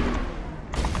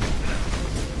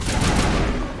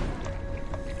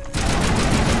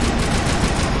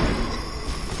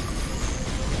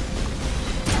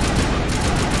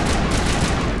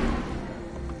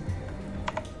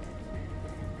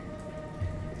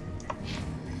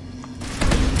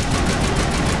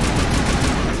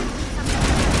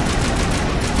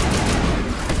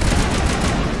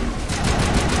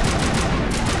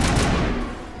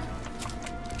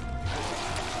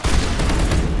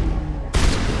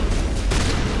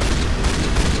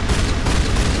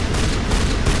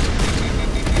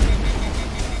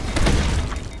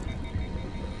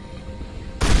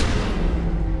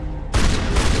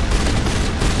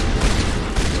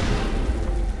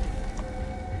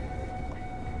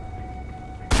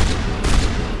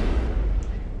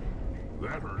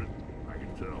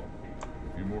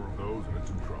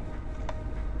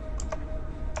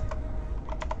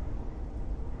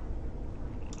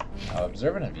 How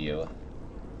observant of you.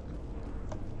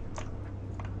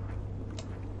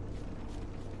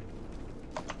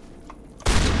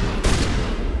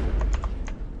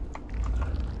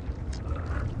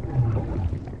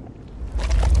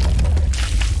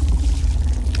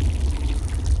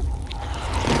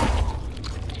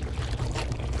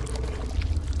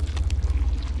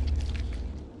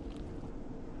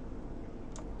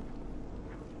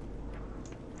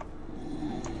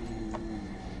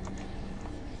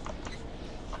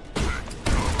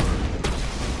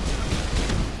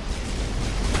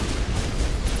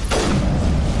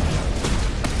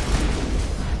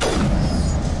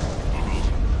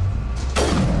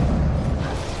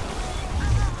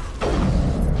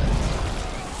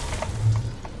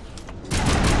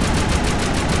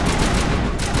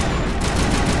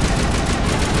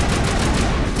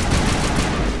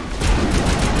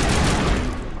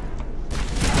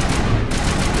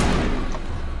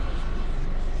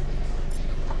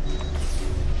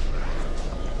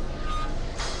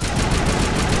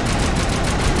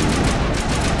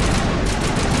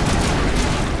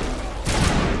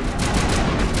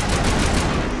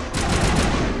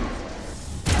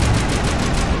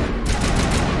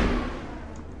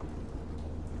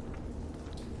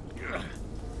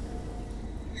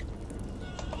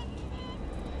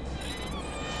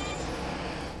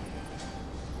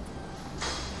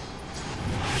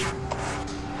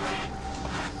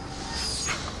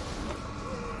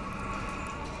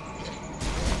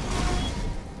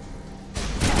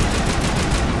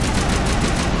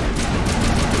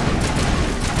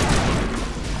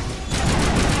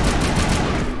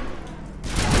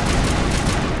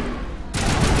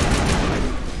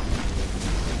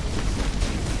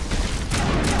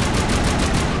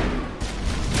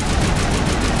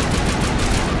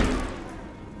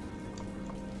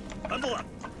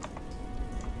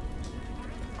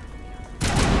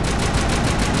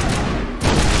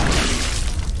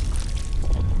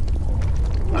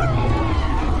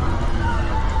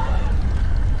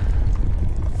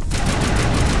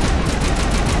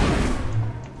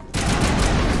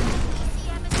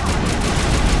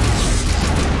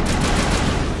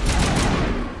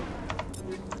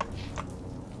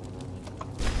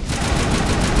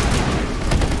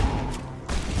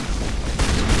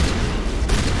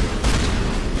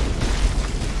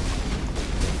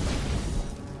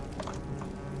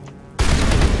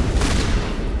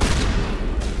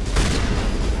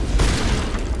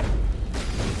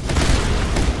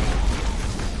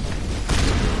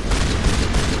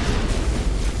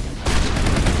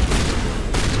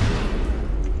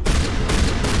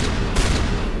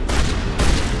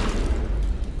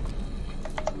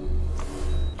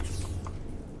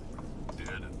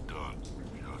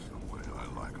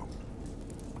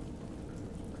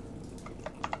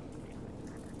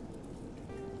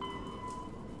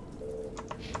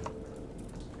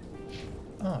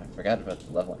 Forgot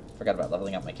about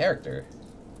leveling up my character.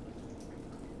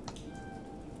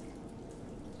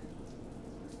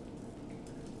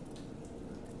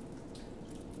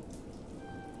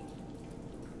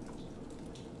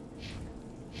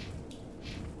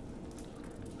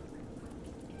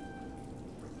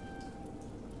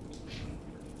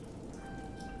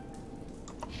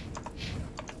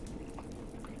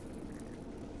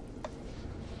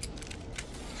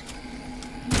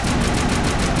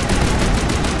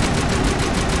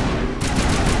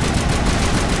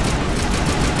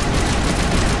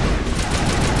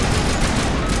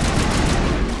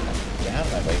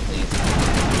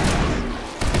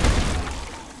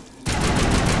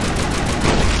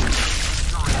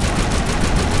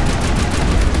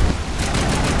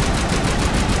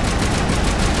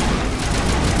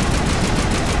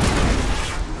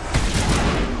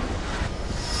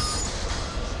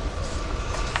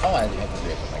 Oh, I haven't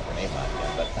reached my grenade mod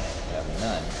yet, but I have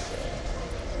none, so...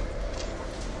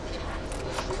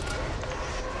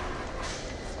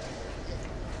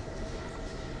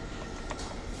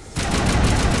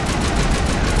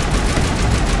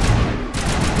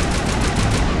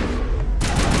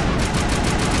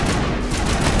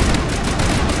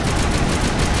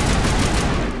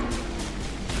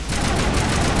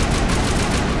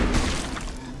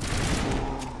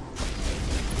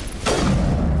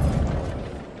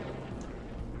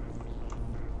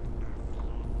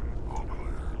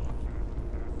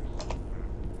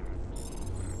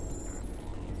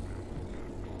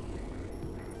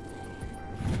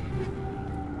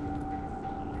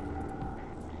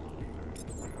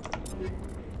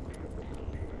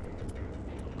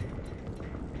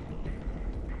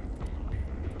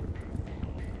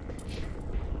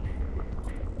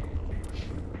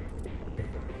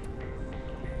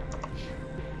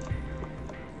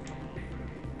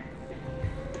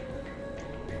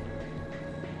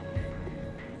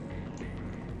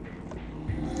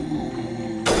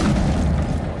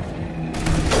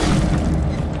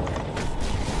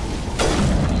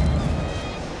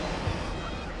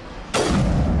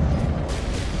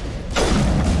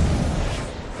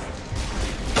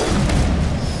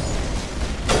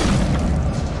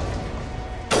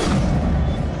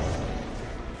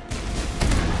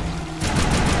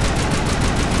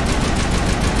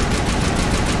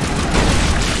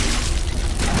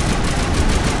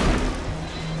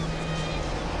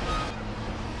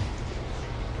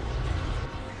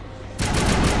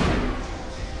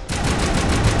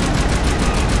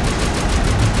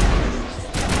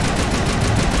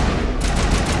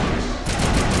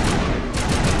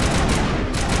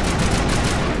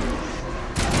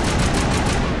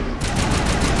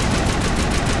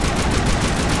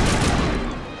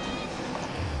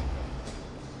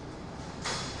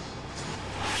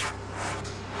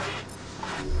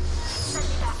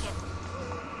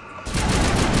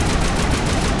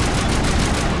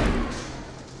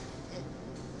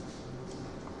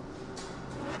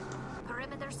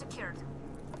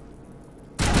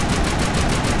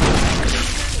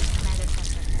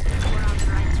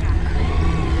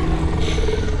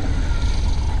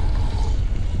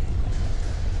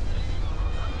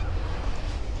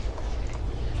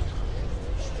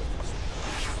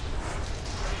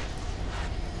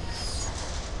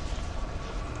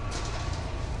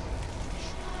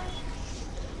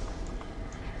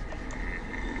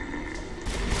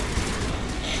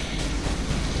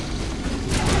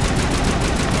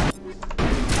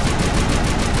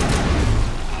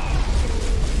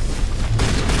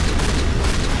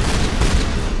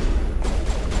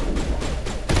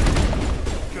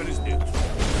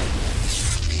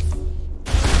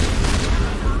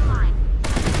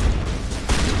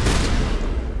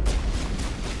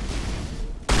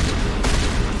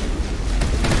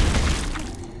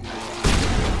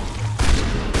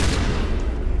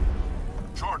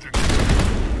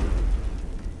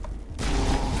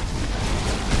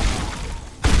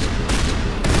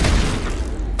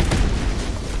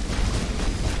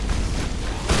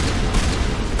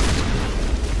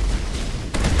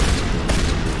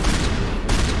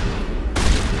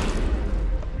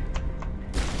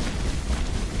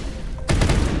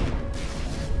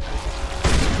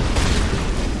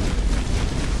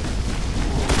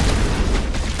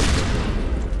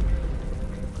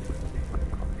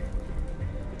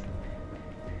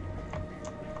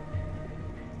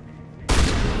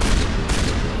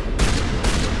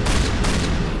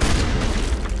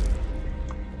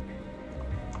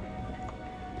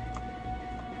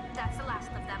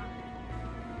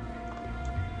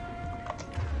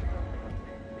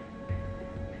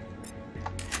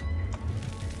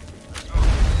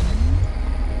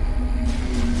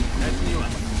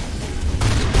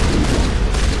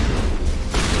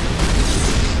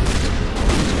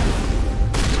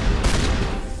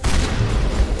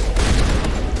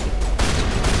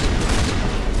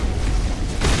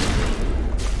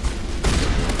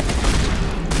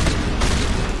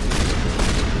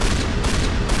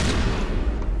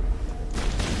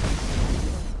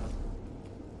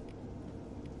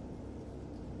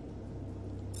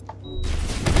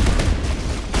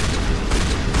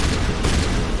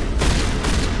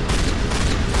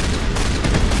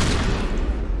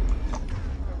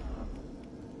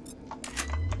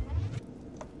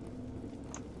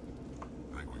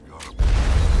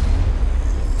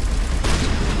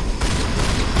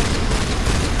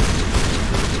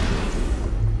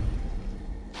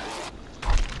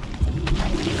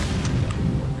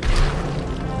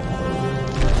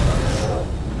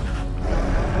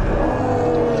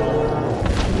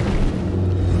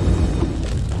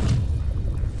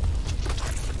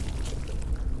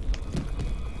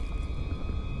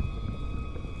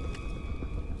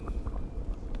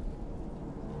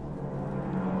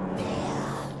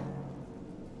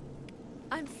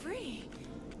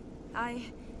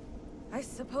 I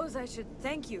suppose I should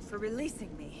thank you for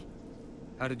releasing me.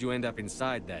 How did you end up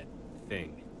inside that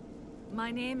thing? My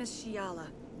name is Shiala.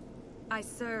 I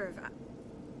served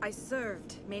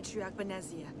Matriarch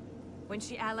Benezia. When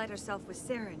she allied herself with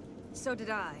Saren, so did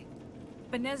I.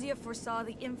 Benezia foresaw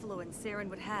the influence Saren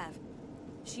would have.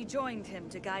 She joined him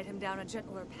to guide him down a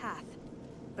gentler path.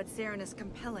 But Saren is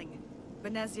compelling.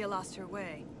 Benezia lost her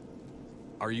way.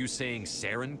 Are you saying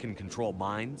Saren can control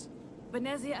minds?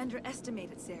 Benezia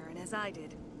underestimated Saren, as I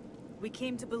did. We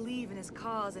came to believe in his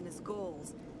cause and his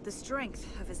goals. The strength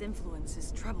of his influence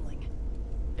is troubling.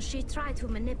 She tried to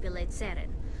manipulate Saren,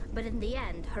 but in the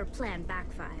end, her plan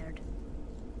backfired.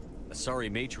 Asari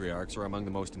matriarchs are among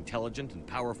the most intelligent and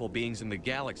powerful beings in the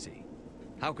galaxy.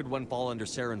 How could one fall under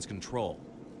Saren's control?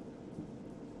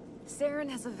 Saren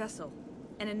has a vessel,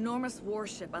 an enormous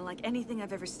warship unlike anything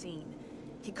I've ever seen.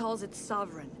 He calls it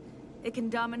Sovereign. It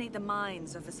can dominate the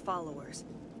minds of his followers.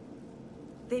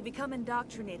 They become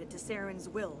indoctrinated to Saren's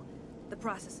will. The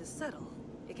process is subtle.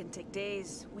 It can take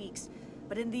days, weeks,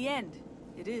 but in the end,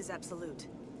 it is absolute.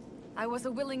 I was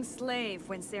a willing slave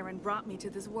when Saren brought me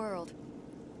to this world.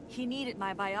 He needed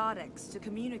my biotics to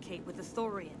communicate with the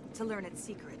Thorian, to learn its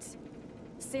secrets.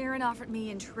 Saren offered me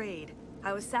in trade.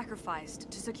 I was sacrificed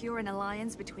to secure an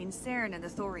alliance between Saren and the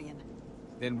Thorian.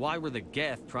 Then why were the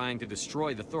Geth trying to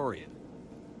destroy the Thorian?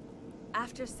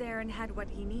 After Saren had what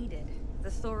he needed, the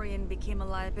Thorian became a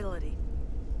liability.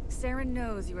 Saren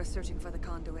knows you are searching for the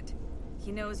Conduit.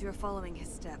 He knows you are following his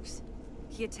steps.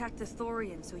 He attacked the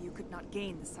Thorian so you could not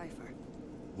gain the cipher.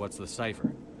 What's the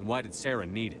cipher? And why did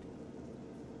Saren need it?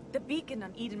 The beacon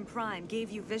on Eden Prime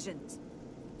gave you visions.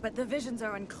 But the visions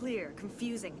are unclear,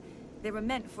 confusing. They were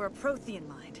meant for a Prothean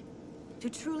mind. To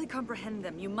truly comprehend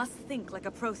them, you must think like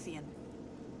a Prothean.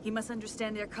 You must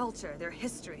understand their culture, their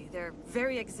history, their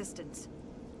very existence.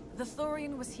 The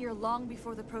Thorian was here long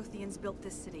before the Protheans built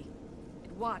this city.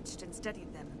 It watched and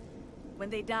studied them. When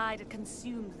they died, it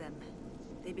consumed them.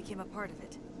 They became a part of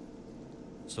it.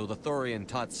 So the Thorian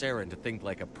taught Saren to think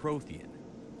like a Prothean.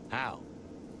 How?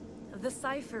 The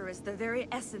cipher is the very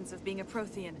essence of being a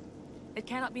Prothean. It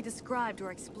cannot be described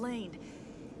or explained.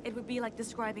 It would be like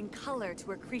describing color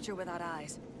to a creature without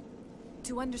eyes.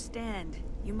 To understand,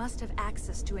 you must have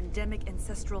access to endemic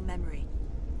ancestral memory.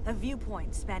 A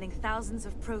viewpoint spanning thousands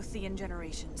of Prothean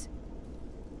generations.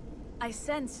 I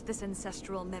sensed this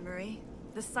ancestral memory,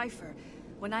 the cipher,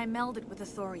 when I melded with the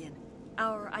Thorian.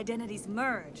 Our identities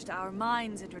merged, our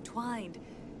minds intertwined.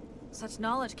 Such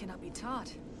knowledge cannot be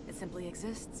taught. It simply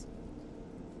exists.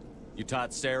 You taught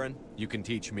Saren, you can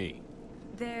teach me.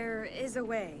 There is a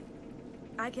way.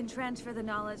 I can transfer the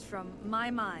knowledge from my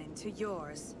mind to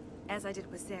yours, as I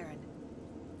did with Saren.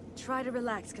 Try to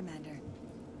relax, Commander.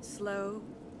 Slow,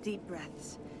 deep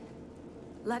breaths.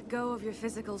 Let go of your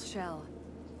physical shell.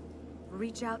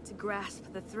 Reach out to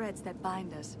grasp the threads that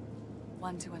bind us,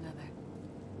 one to another.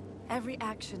 Every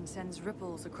action sends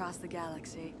ripples across the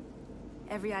galaxy.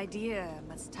 Every idea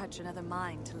must touch another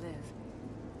mind to live.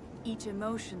 Each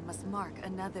emotion must mark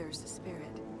another's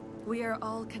spirit. We are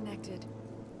all connected.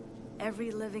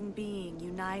 Every living being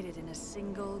united in a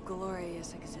single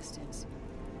glorious existence.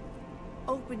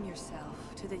 Open yourself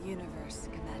to the universe,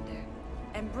 Commander.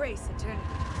 Embrace eternity.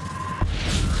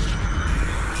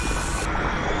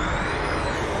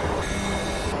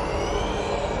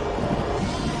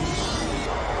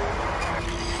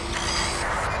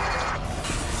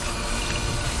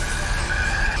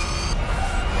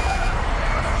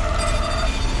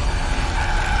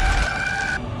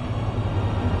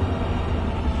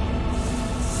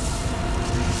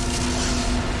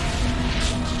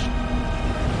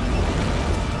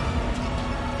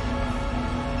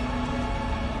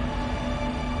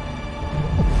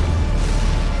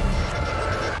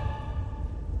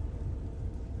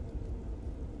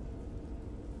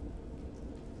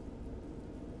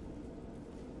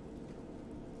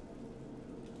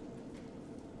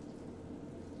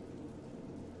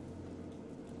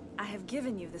 I have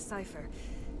given you the cipher,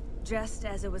 just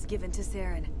as it was given to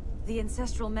Saren. The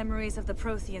ancestral memories of the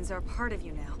Protheans are part of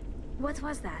you now. What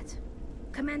was that?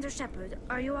 Commander Shepard,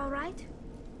 are you alright?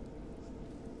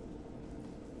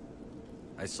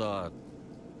 I saw...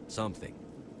 something.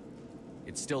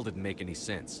 It still didn't make any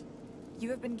sense. You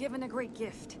have been given a great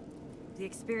gift. The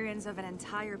experience of an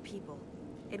entire people.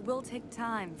 It will take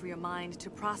time for your mind to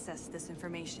process this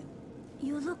information.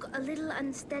 You look a little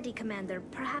unsteady, Commander.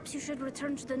 Perhaps you should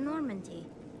return to the Normandy.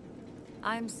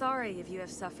 I'm sorry if you have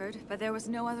suffered, but there was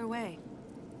no other way.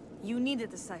 You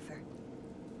needed the cipher.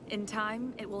 In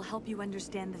time, it will help you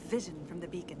understand the vision from the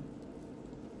beacon.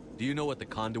 Do you know what the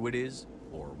conduit is?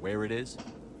 Or where it is?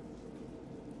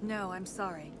 No, I'm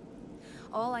sorry.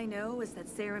 All I know is that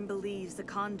Saren believes the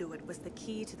conduit was the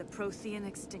key to the Prothean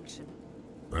extinction.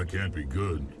 That can't be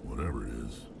good, whatever it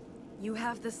is. You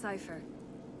have the cipher.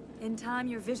 In time,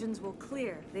 your visions will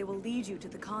clear. They will lead you to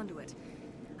the conduit.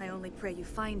 I only pray you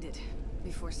find it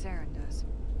before Saren does.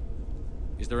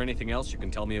 Is there anything else you can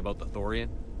tell me about the Thorian?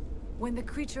 When the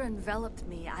creature enveloped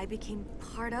me, I became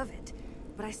part of it.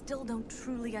 But I still don't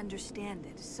truly understand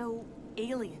it. So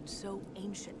alien, so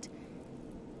ancient.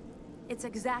 Its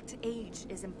exact age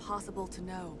is impossible to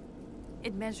know.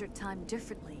 It measured time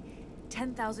differently.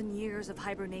 10,000 years of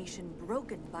hibernation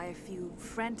broken by a few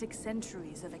frantic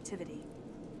centuries of activity.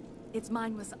 Its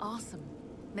mind was awesome,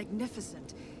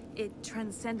 magnificent. It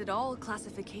transcended all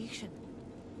classification.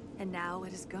 And now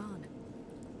it is gone.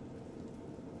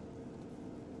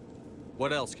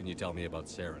 What else can you tell me about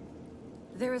Saren?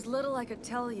 There is little I could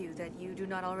tell you that you do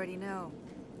not already know.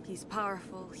 He's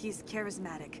powerful, he's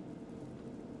charismatic.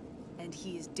 And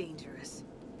he is dangerous.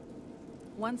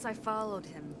 Once I followed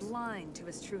him, blind to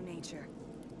his true nature.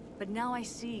 But now I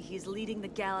see he's leading the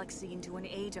galaxy into an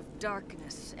age of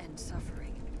darkness and suffering.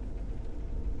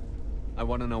 I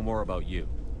want to know more about you.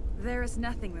 There is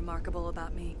nothing remarkable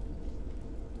about me.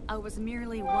 I was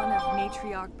merely one of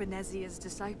Matriarch Benezia's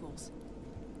disciples.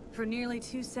 For nearly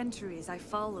 2 centuries, I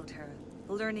followed her,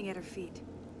 learning at her feet.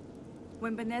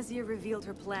 When Benezia revealed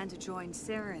her plan to join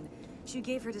Saren, she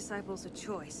gave her disciples a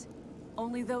choice.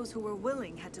 Only those who were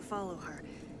willing had to follow her.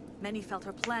 Many felt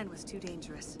her plan was too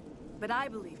dangerous. But I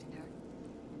believed in her.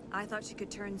 I thought she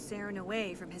could turn Saren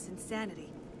away from his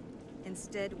insanity.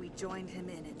 Instead, we joined him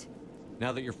in it.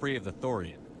 Now that you're free of the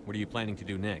Thorian, what are you planning to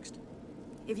do next?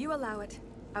 If you allow it,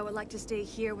 I would like to stay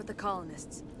here with the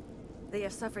colonists. They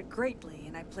have suffered greatly,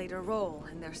 and I played a role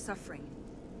in their suffering.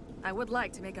 I would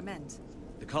like to make amends.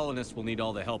 The colonists will need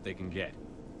all the help they can get.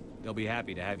 They'll be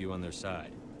happy to have you on their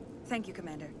side. Thank you,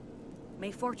 Commander.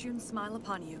 May fortune smile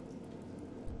upon you.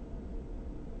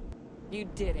 You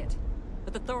did it.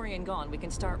 With the Thorian gone, we can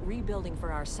start rebuilding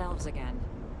for ourselves again.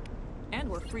 And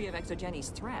we're free of Exogeni's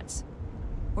threats.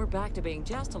 We're back to being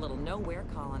just a little nowhere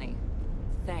colony.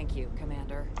 Thank you,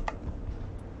 Commander.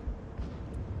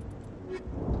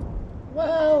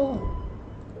 Well,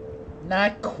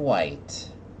 not quite.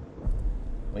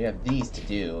 We have these to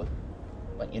do.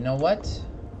 But you know what?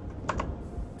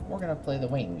 We're gonna play the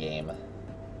waiting game.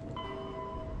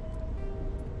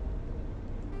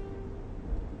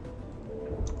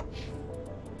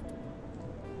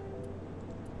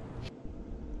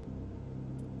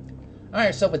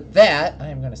 Alright, so with that, I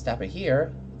am going to stop it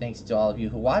here. Thanks to all of you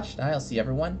who watched, and I'll see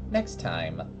everyone next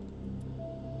time.